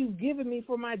that which you've given me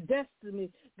for my destiny.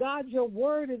 God, your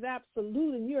word is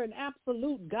absolute, and you're an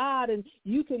absolute God, and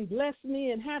you can bless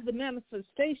me and have the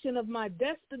manifestation of my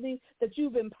destiny that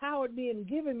you've empowered me and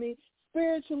given me,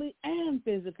 spiritually and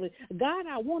physically. God,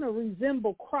 I want to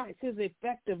resemble Christ, his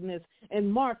effectiveness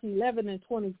in Mark 11 and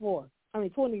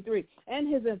 23, and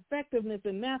his effectiveness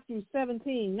in Matthew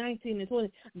 17, 19, and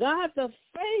 20. God, the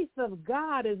faith of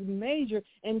God is major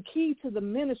and key to the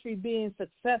ministry being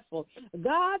successful.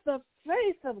 God, the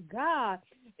faith of God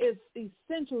is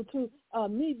essential to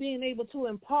me being able to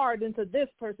impart into this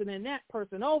person and that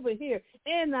person over here,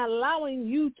 and allowing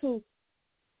you to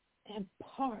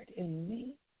impart in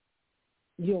me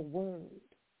your word,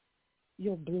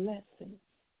 your blessings.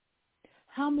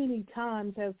 How many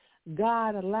times has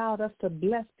God allowed us to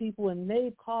bless people and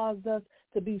they've caused us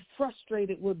to be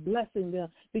frustrated with blessing them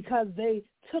because they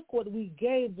took what we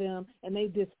gave them and they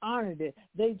dishonored it.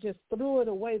 They just threw it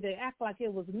away. They act like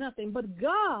it was nothing. But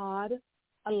God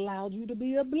allowed you to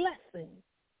be a blessing.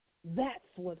 That's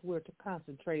what we're to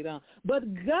concentrate on. But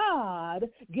God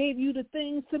gave you the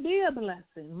things to be a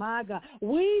blessing. My God.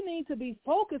 We need to be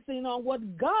focusing on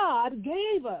what God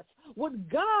gave us, what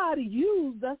God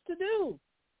used us to do.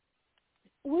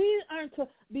 We aren't to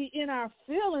be in our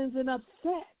feelings and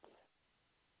upset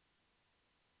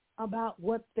about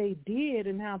what they did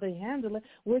and how they handled it.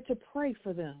 We're to pray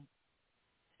for them.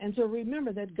 And to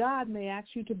remember that God may ask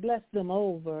you to bless them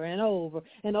over and over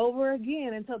and over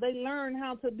again until they learn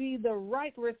how to be the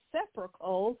right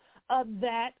reciprocal of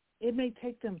that. It may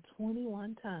take them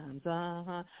 21 times.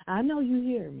 I know you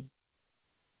hear me.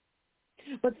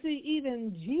 But see,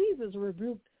 even Jesus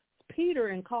rebuked Peter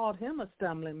and called him a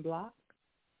stumbling block.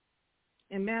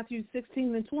 In Matthew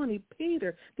 16 and 20,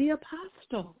 Peter, the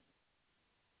apostle,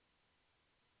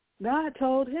 God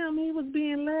told him he was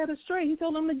being led astray. He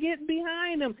told him to get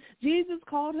behind him. Jesus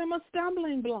called him a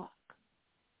stumbling block.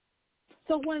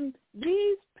 So when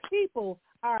these people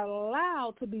are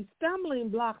allowed to be stumbling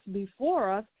blocks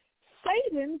before us,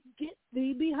 Satan, get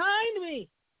thee behind me.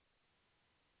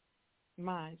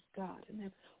 My God.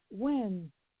 And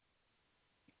when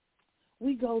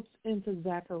we go into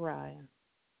Zechariah,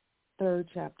 3rd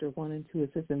chapter, 1 and 2,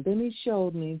 it says, and then he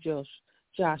showed me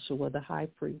Joshua, the high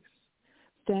priest,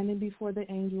 standing before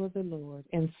the angel of the Lord,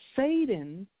 and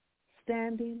Satan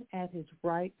standing at his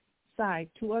right side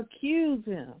to accuse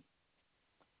him.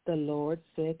 The Lord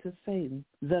said to Satan,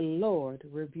 the Lord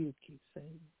rebuke you,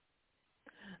 Satan.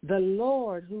 The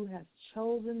Lord who has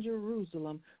chosen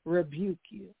Jerusalem rebuke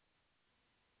you.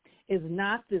 Is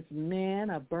not this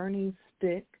man a burning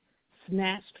stick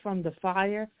snatched from the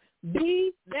fire?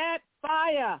 Be that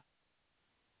fire.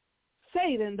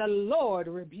 Satan, the Lord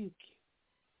rebuke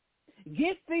you.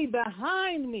 Get thee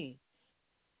behind me.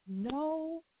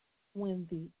 Know when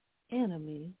the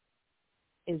enemy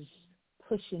is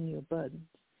pushing your buttons.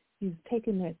 He's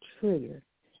taking that trigger,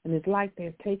 and it's like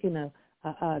they're taking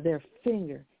their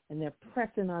finger, and they're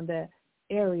pressing on that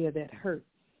area that hurts.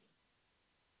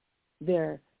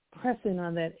 They're pressing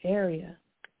on that area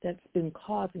that's been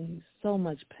causing you so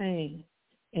much pain,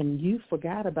 and you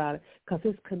forgot about it because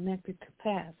it's connected to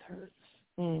past hurts.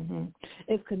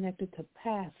 It's connected to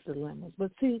past dilemmas.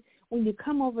 But see, when you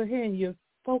come over here and you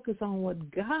focus on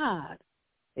what God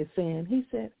is saying, he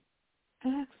said,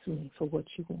 ask me for what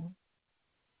you want.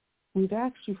 We've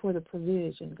asked you for the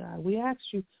provision, God. We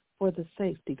asked you for the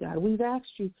safety, God. We've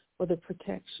asked you for the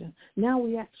protection. Now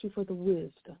we ask you for the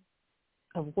wisdom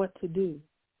of what to do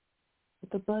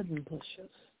with the button pushers.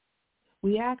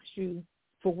 We asked you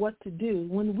for what to do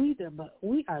when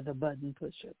we are the button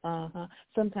pusher.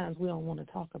 Sometimes we don't want to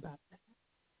talk about that.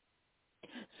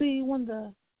 See, when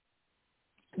the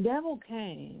devil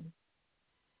came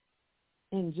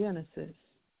in Genesis,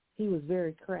 he was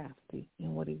very crafty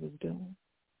in what he was doing.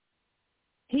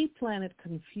 He planted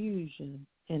confusion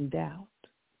and doubt.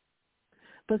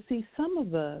 But see, some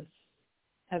of us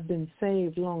have been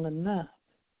saved long enough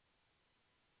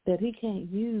that he can't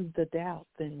use the doubt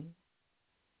thing,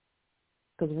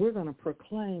 because we're going to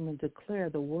proclaim and declare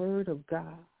the word of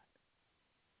God.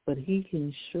 But he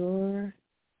can sure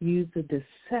use the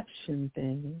deception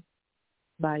thing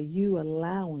by me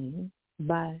allowing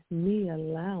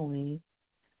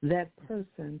that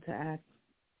person to act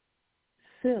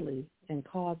silly and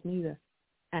cause me to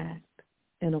act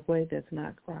in a way that's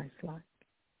not Christ-like.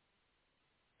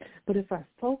 But if I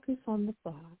focus on the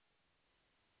thought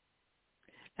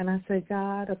And I say,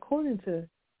 God, according to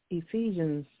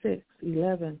Ephesians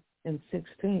 6:11 and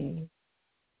 16,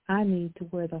 I need to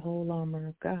wear the whole armor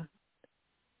of God.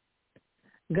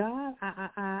 God,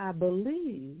 I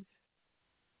believe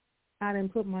I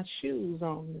didn't put my shoes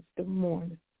on this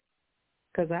morning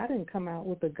because I didn't come out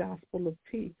with the gospel of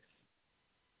peace.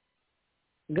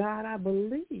 God, I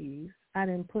believe I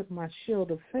didn't put my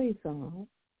shield of faith on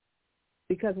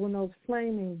because when those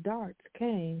flaming darts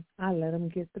came, I let them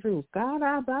get through. God,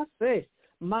 I say,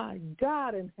 my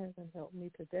God in heaven, help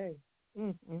me today.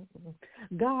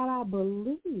 God, I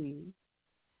believe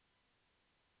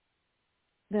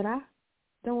that I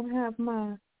don't have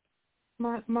my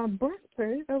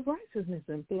breastplate of righteousness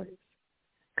in place.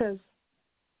 Because,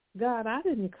 God, I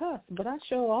didn't cuss, but I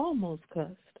sure almost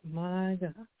cussed. My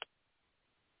God.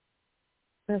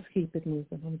 Let's keep it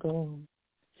moving. I'm going.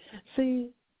 See,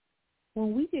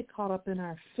 when we get caught up in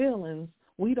our feelings,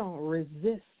 we don't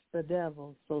resist the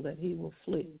devil so that he will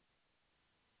flee.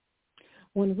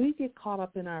 When we get caught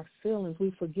up in our feelings,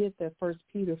 we forget that 1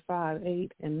 Peter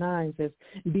 5:8 and 9 says,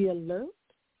 be alert,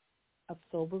 of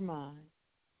sober mind.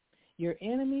 Your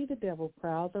enemy, the devil,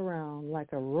 prowls around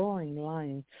like a roaring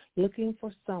lion, looking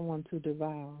for someone to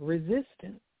devour. Resist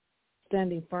him,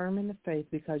 standing firm in the faith,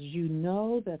 because you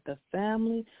know that the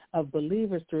family of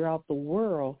believers throughout the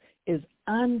world is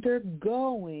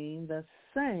undergoing the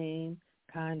same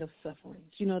kind of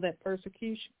sufferings. You know that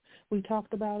persecution we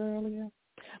talked about earlier?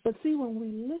 But see, when we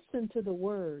listen to the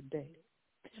word daily,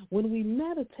 when we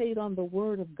meditate on the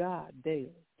word of God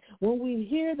daily, when we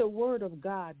hear the word of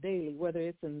God daily, whether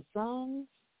it's in songs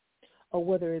or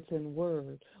whether it's in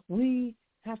word, we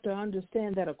have to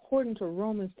understand that according to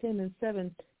Romans 10 and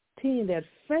 17, that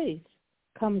faith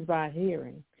comes by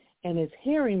hearing, and it's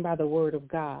hearing by the word of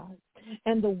God.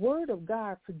 And the word of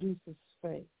God produces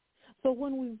faith. So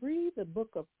when we read the book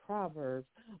of Proverbs,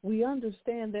 we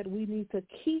understand that we need to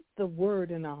keep the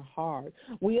word in our heart.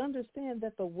 We understand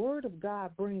that the word of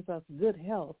God brings us good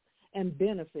health and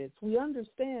benefits. We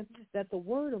understand that the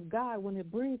word of God, when it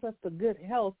brings us to good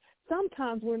health,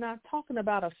 sometimes we're not talking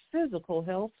about a physical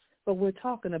health, but we're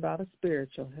talking about a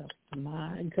spiritual health.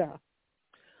 My God.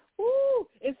 Ooh,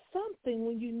 it's something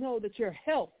when you know that you're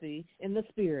healthy in the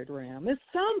spirit realm. It's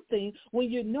something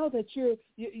when you know that you're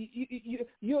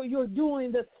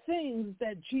doing the things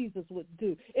that Jesus would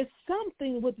do. It's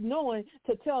something with knowing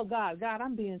to tell God,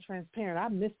 I'm being transparent. I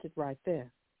missed it right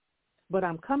there. But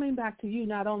I'm coming back to you,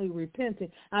 not only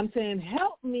repenting, I'm saying,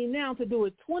 help me now to do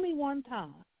it 21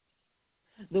 times,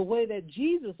 the way that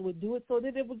Jesus would do it so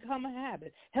that it would become a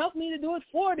habit. Help me to do it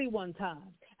 41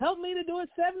 times. Help me to do it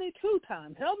 72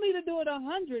 times. Help me to do it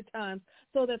 100 times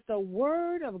so that the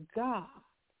word of God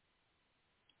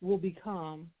will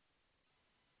become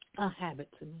a habit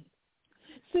to me.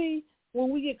 See, when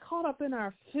we get caught up in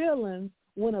our feelings,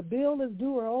 when a bill is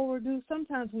due or overdue,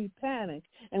 sometimes we panic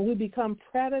and we become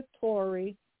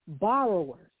predatory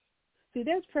borrowers. See,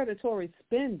 there's predatory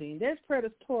spending, there's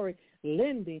predatory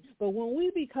lending, but when we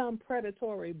become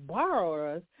predatory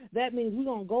borrowers, that means we're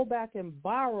going to go back and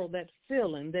borrow that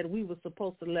feeling that we were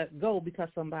supposed to let go because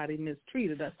somebody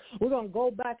mistreated us. We're going to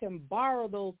go back and borrow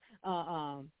those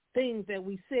things that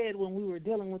we said when we were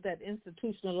dealing with that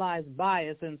institutionalized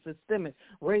bias and systemic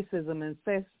racism and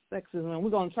sexism, and we're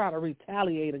going to try to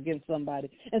retaliate against somebody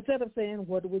instead of saying,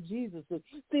 what would Jesus do?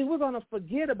 See, we're going to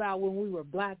forget about when we were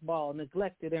blackballed,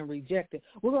 neglected, and rejected.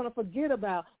 We're going to forget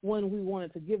about when we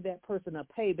wanted to give that person a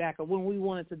payback or when we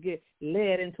wanted to get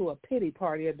led into a pity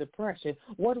party or depression.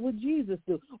 What would Jesus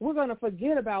do? We're going to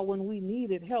forget about when we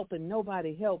needed help and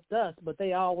nobody helped us, but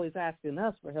they always asking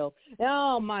us for help.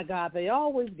 Oh, my God, they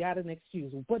always got an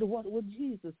excuse. But what would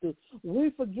Jesus do?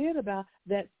 We forget about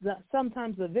that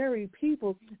sometimes the very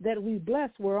people that we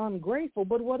bless were ungrateful,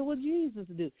 but what would Jesus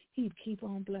do? He'd keep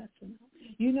on blessing them.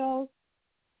 You know,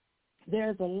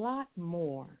 there's a lot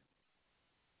more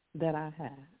that I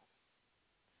have,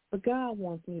 but God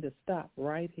wants me to stop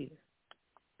right here.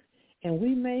 And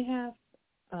we may have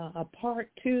a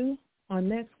part 2 on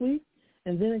next week,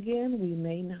 and then again, we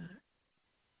may not.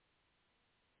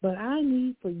 But I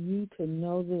need for you to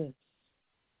know this.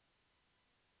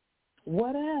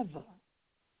 Whatever,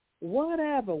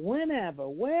 whenever,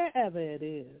 wherever it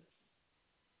is,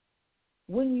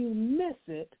 when you miss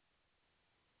it,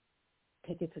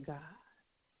 take it to God.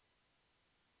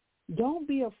 Don't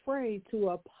be afraid to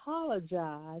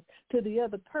apologize to the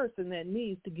other person that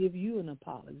needs to give you an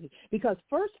apology. Because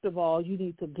first of all, you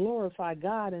need to glorify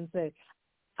God and say,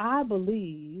 I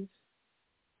believe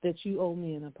that you owe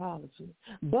me an apology.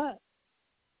 But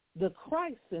the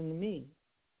Christ in me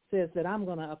says that I'm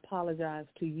going to apologize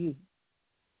to you.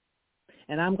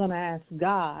 And I'm going to ask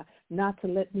God not to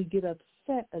let me get upset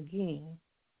upset again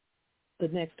the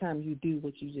next time you do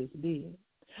what you just did.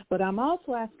 But I'm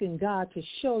also asking God to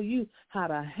show you how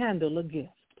to handle a gift.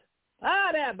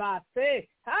 I'm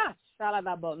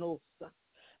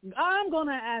going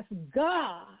to ask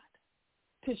God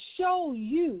to show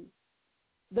you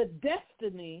the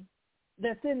destiny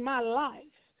that's in my life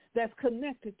that's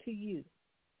connected to you.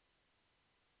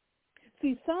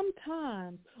 See,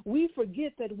 sometimes we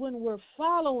forget that when we're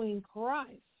following Christ,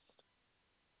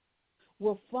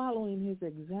 we're following his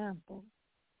example.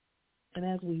 And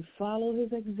as we follow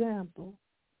his example,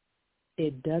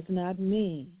 it does not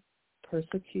mean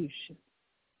persecution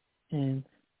and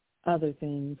other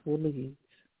things will lead.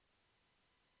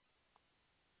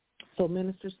 So,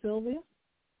 Minister Sylvia,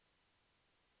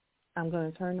 I'm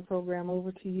going to turn the program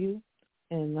over to you.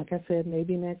 And like I said,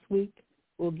 maybe next week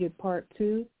we'll get part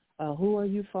 2. Who are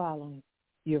you following,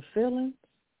 your feelings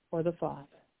or the Father?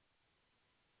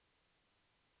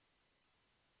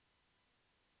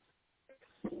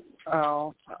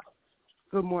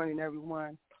 Good morning,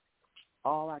 everyone.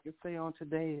 All I can say on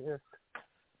today is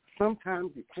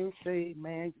sometimes you can't say,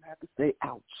 man, you have to say,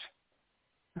 ouch.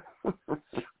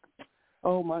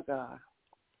 Oh, my God.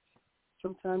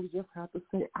 Sometimes you just have to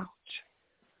say, ouch.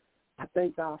 I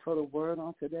thank God for the word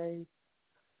on today.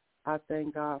 I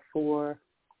thank God for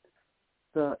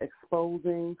the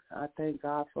exposing. I thank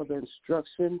God for the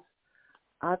instructions.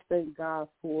 I thank God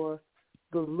for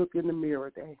the look in the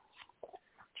mirror day.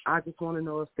 I just want to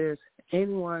know if there's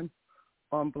anyone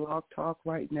on Blog Talk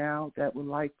right now that would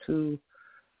like to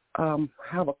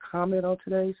have a comment on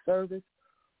today's service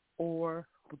or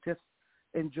just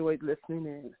enjoyed listening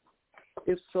in.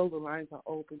 If so, the lines are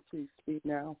open. Please speak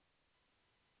now.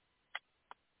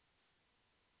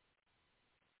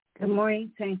 Good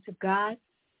morning, saints of God.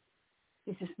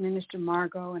 This is Minister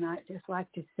Margot, and I'd just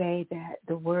like to say that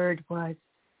the word was,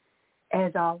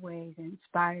 as always,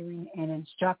 inspiring and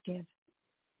instructive.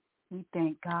 We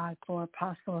thank God for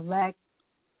Apostle-elect,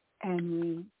 and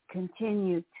we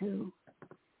continue to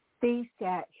feast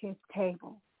at his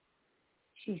table.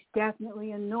 She's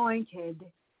definitely anointed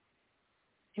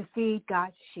to feed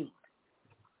God's sheep.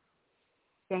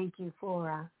 Thank you for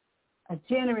a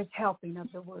generous helping of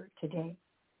the word today.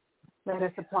 Let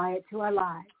us apply it to our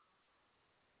lives.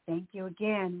 Thank you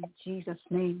again in Jesus'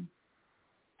 name,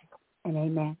 and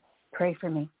amen. Pray for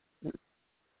me.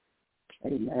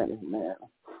 Amen, amen.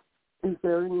 Is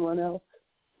there anyone else?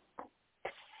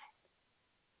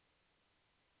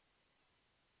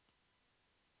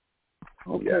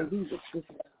 Okay,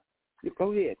 yes.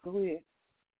 Go ahead.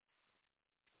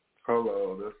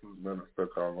 Hello, this is Minister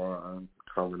Carvine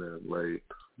coming in late,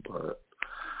 but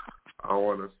I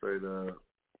want to say that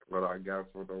what I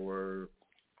got from the word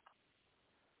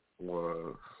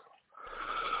was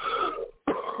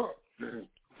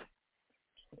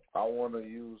I want to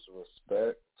use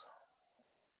respect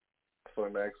for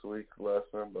next week's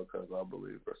lesson because I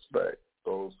believe respect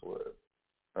goes with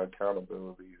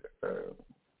accountability and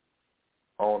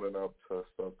owning up to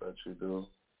stuff that you do.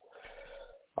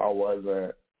 I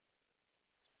wasn't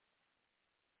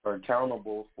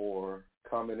accountable for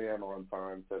coming in on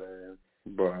time today,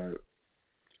 but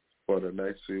for the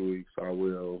next few weeks I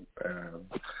will, and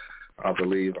I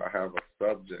believe I have a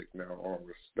subject now on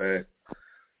respect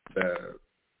that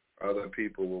other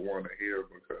people will want to hear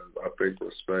because I think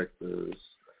respect is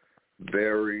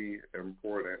very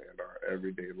important in our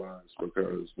everyday lives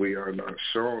because we are not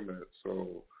shown it,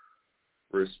 so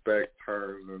respect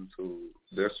turns into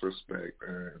disrespect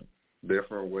and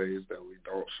different ways that we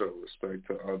don't show respect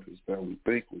to others than we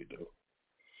think we do.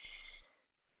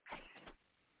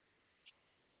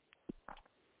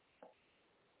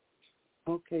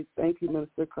 Okay, thank you,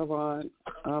 Minister Kavan.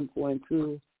 I'm going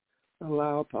to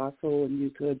allow Apostle and you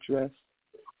to address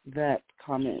that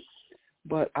comment.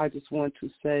 But I just want to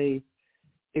say,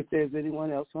 if there's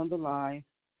anyone else on the line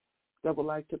that would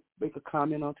like to make a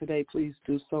comment on today, please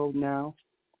do so now.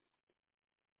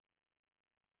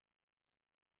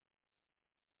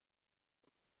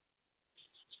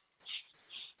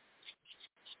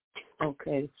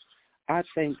 Okay. I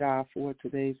thank God for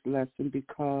today's lesson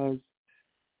because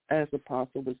as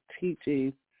Apostle was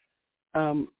teaching,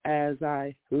 as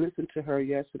I listened to her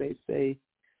yesterday say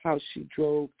how she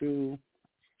drove through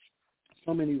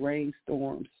so many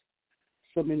rainstorms,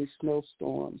 so many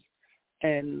snowstorms,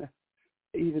 and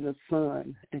even the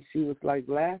sun, and she was like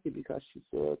laughing because she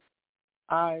said,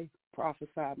 I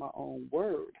prophesied my own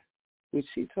word, which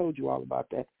she told you all about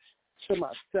that, to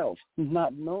myself,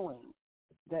 not knowing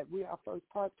that we are first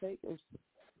partakers.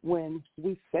 When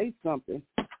we say something,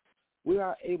 we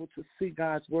are able to see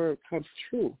God's word come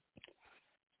true.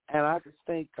 And I just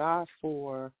thank God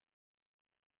for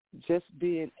just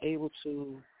being able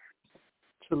to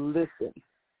listen.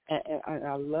 And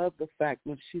I love the fact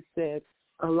when she said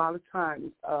a lot of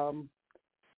times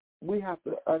we have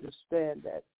to understand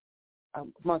that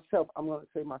myself, I'm going to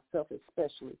say myself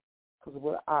especially,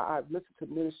 because I've listened to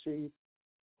ministries,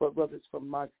 but whether it's from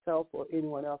myself or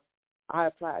anyone else, I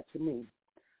apply it to me.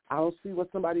 I don't see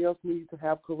what somebody else needs to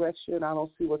have correction. I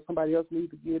don't see what somebody else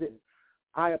needs to get it.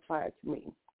 I apply it to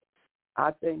me.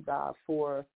 I thank God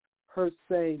for her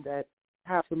saying that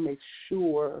have to make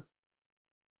sure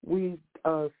we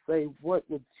say what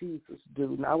would Jesus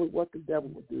do, not what the devil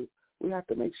would do. We have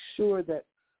to make sure that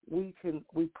we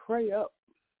pray up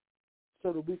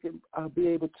so that we can be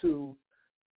able to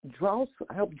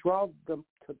help draw them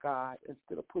to God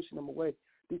instead of pushing them away,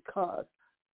 because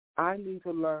I need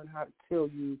to learn how to tell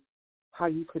you how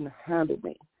you can handle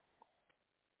me.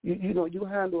 You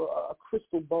handle a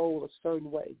crystal bowl a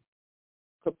certain way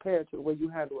compared to the way you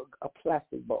handle a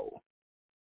plastic bowl.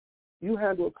 You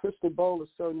handle a crystal bowl a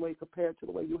certain way compared to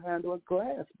the way you handle a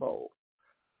glass bowl.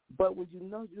 But when you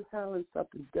know you're handling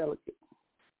something delicate,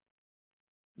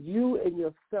 you and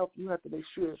yourself, you have to make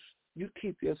sure you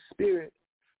keep your spirit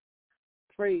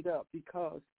prayed up,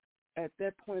 because at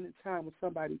that point in time when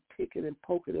somebody's picking and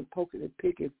poking and poking and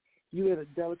picking, you're in a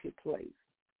delicate place.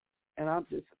 And I'm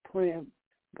just praying,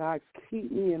 God,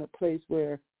 keep me in a place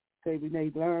where, say, we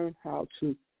may learn how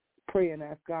to pray and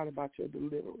ask God about your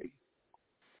delivery.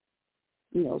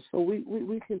 So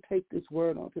we can take this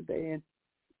word on today and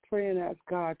pray and ask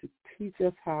God to teach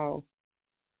us how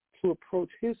to approach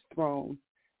his throne,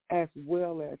 as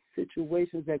well as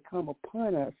situations that come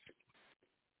upon us,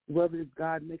 whether it's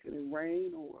God making it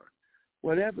rain or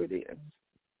whatever it is,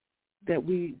 that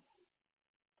we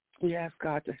ask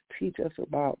God to teach us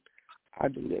about our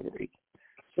delivery.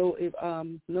 So if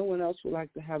no one else would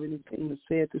like to have anything to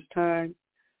say at this time,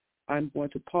 I'm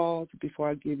going to pause before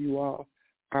I give you all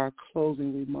our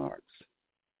closing remarks.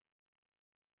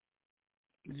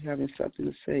 If you have something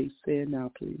to say it now,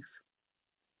 please.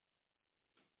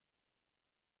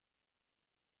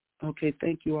 Okay,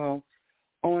 thank you all.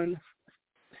 On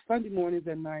Sunday mornings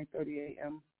at 9:30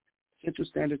 a.m. Central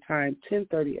Standard Time,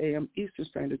 10:30 a.m. Eastern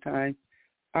Standard Time,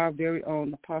 our very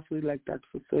own Apostle-elect Dr.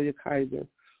 Cecilia Kaiser,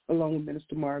 along with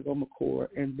Minister Margot McCord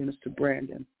and Minister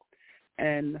Brandon.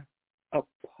 And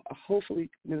hopefully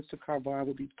Minister Carvar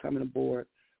will be coming aboard.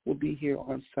 We'll be here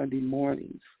on Sunday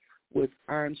mornings with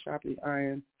Iron Sharpening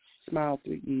Iron,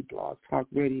 S.M.I.L.E.3E Blog Talk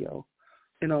Radio.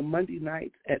 And on Monday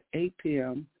nights at 8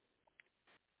 p.m.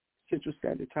 Central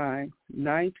Standard Time,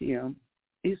 9 p.m.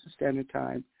 Eastern Standard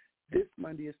Time. This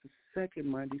Monday is the second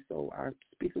Monday, so our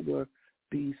speaker will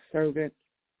be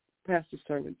Pastor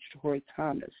Servant Troy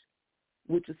Thomas,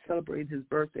 which is celebrating his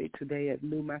birthday today at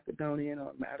New Macedonian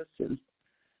or Madison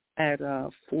at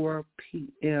 4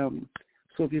 p.m.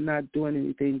 So if you're not doing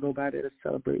anything, go by there to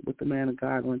celebrate with the man of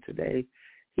God on today.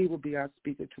 He will be our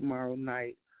speaker tomorrow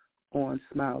night on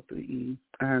S.M.I.L.E.3E,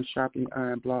 Iron Sharpening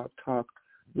Iron Blog Talk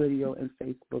Radio and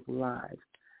Facebook Live.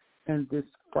 And this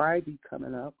Friday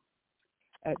coming up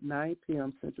at 9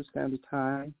 p.m. Central Standard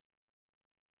Time,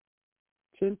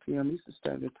 10 p.m. Eastern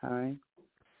Standard Time,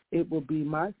 it will be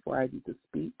my Friday to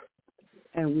speak,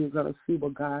 and we're going to see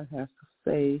what God has to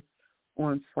say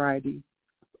on Friday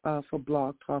for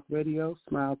Blog Talk Radio,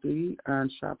 S.M.I.L.E.3E,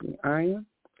 Iron Sharpening Iron,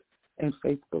 and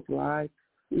Facebook Live.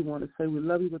 We want to say we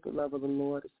love you with the love of the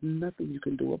Lord. There's nothing you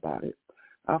can do about it.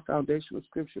 Our foundational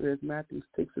scripture is Matthew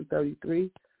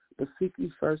 6:33. But seek ye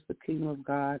first the kingdom of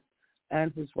God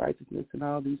and his righteousness, and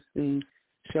all these things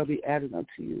shall be added unto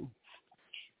you.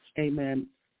 Amen.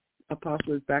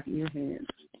 Apostle, is back in your hands.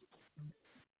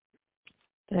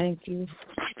 Thank you.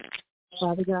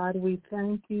 Father God, we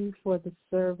thank you for the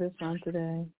service on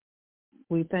today.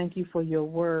 We thank you for your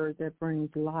word that brings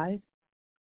life,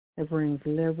 it brings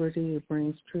liberty, it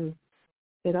brings truth.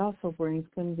 It also brings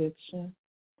conviction.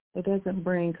 It doesn't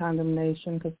bring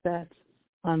condemnation, because that's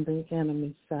on the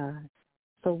enemy's side.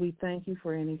 So we thank you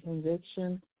for any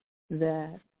conviction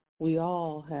that we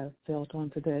all have felt on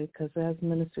today, because as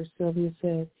Minister Sylvia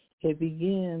said, it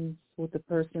begins with the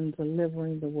person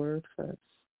delivering the word first.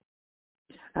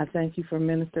 I thank you for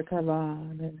Minister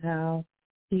Kavan and how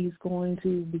he's going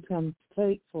to become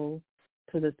faithful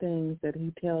to the things that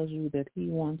he tells you that he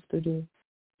wants to do.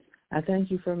 I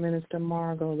thank you for Minister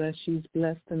Margot, that she's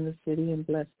blessed in the city and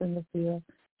blessed in the field.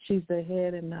 She's the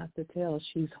head and not the tail.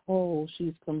 She's whole.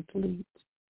 She's complete.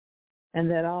 And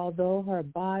that although her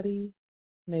body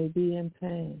may be in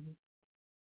pain,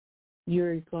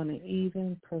 you're going to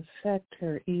even perfect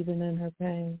her even in her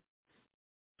pain.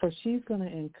 For she's going to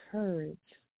encourage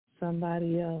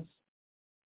somebody else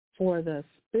for the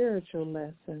spiritual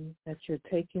lesson that you're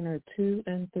taking her to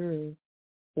and through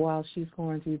while she's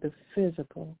going through the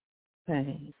physical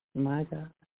pain. My God.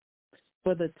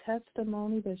 For the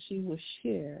testimony that she will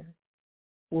share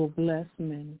will bless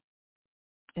many.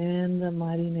 In the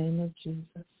mighty name of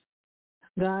Jesus.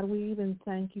 God, we even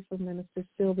thank you for Minister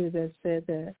Sylvia that said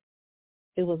that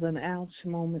it was an ouch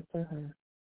moment for her.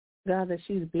 God, that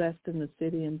she's blessed in the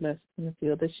city and blessed in the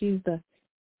field, that she's the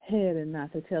head and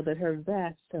not the tail, that her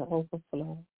vats shall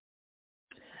overflow.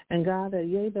 And God, that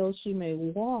yea, though she may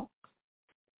walk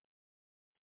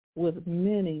with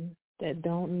many that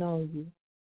don't know you,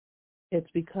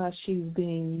 it's because she's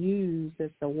being used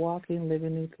as the walking,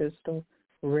 living epistle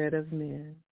read of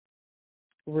men.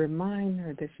 Remind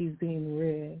her that she's being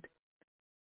read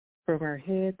from her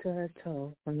head to her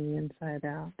toe, from the inside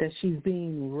out, that she's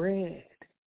being read,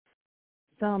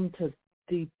 some to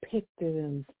depict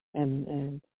it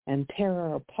and tear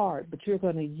her apart, but you're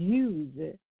going to use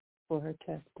it for her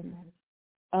testimony.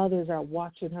 Others are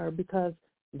watching her because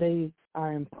they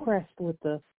are impressed with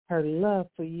her love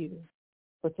for you.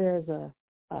 But there's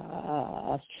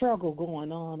a struggle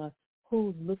going on of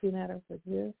who's looking at her for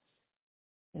this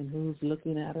and who's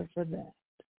looking at her for that.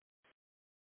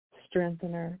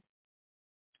 Strengthen her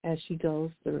as she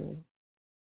goes through.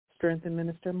 Strengthen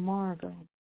Minister Margot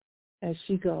as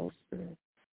she goes through.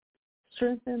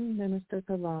 Strengthen Minister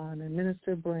Kalan and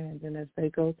Minister Brandon as they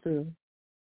go through.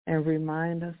 And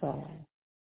remind us all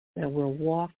that we're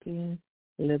walking,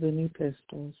 living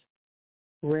epistles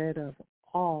read of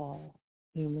all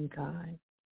humankind.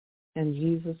 In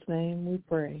Jesus' name we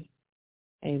pray.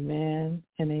 Amen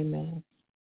and amen.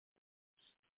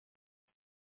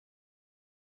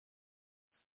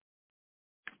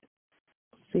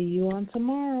 See you on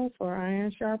tomorrow for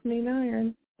Iron Sharpening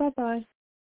Iron. Bye-bye.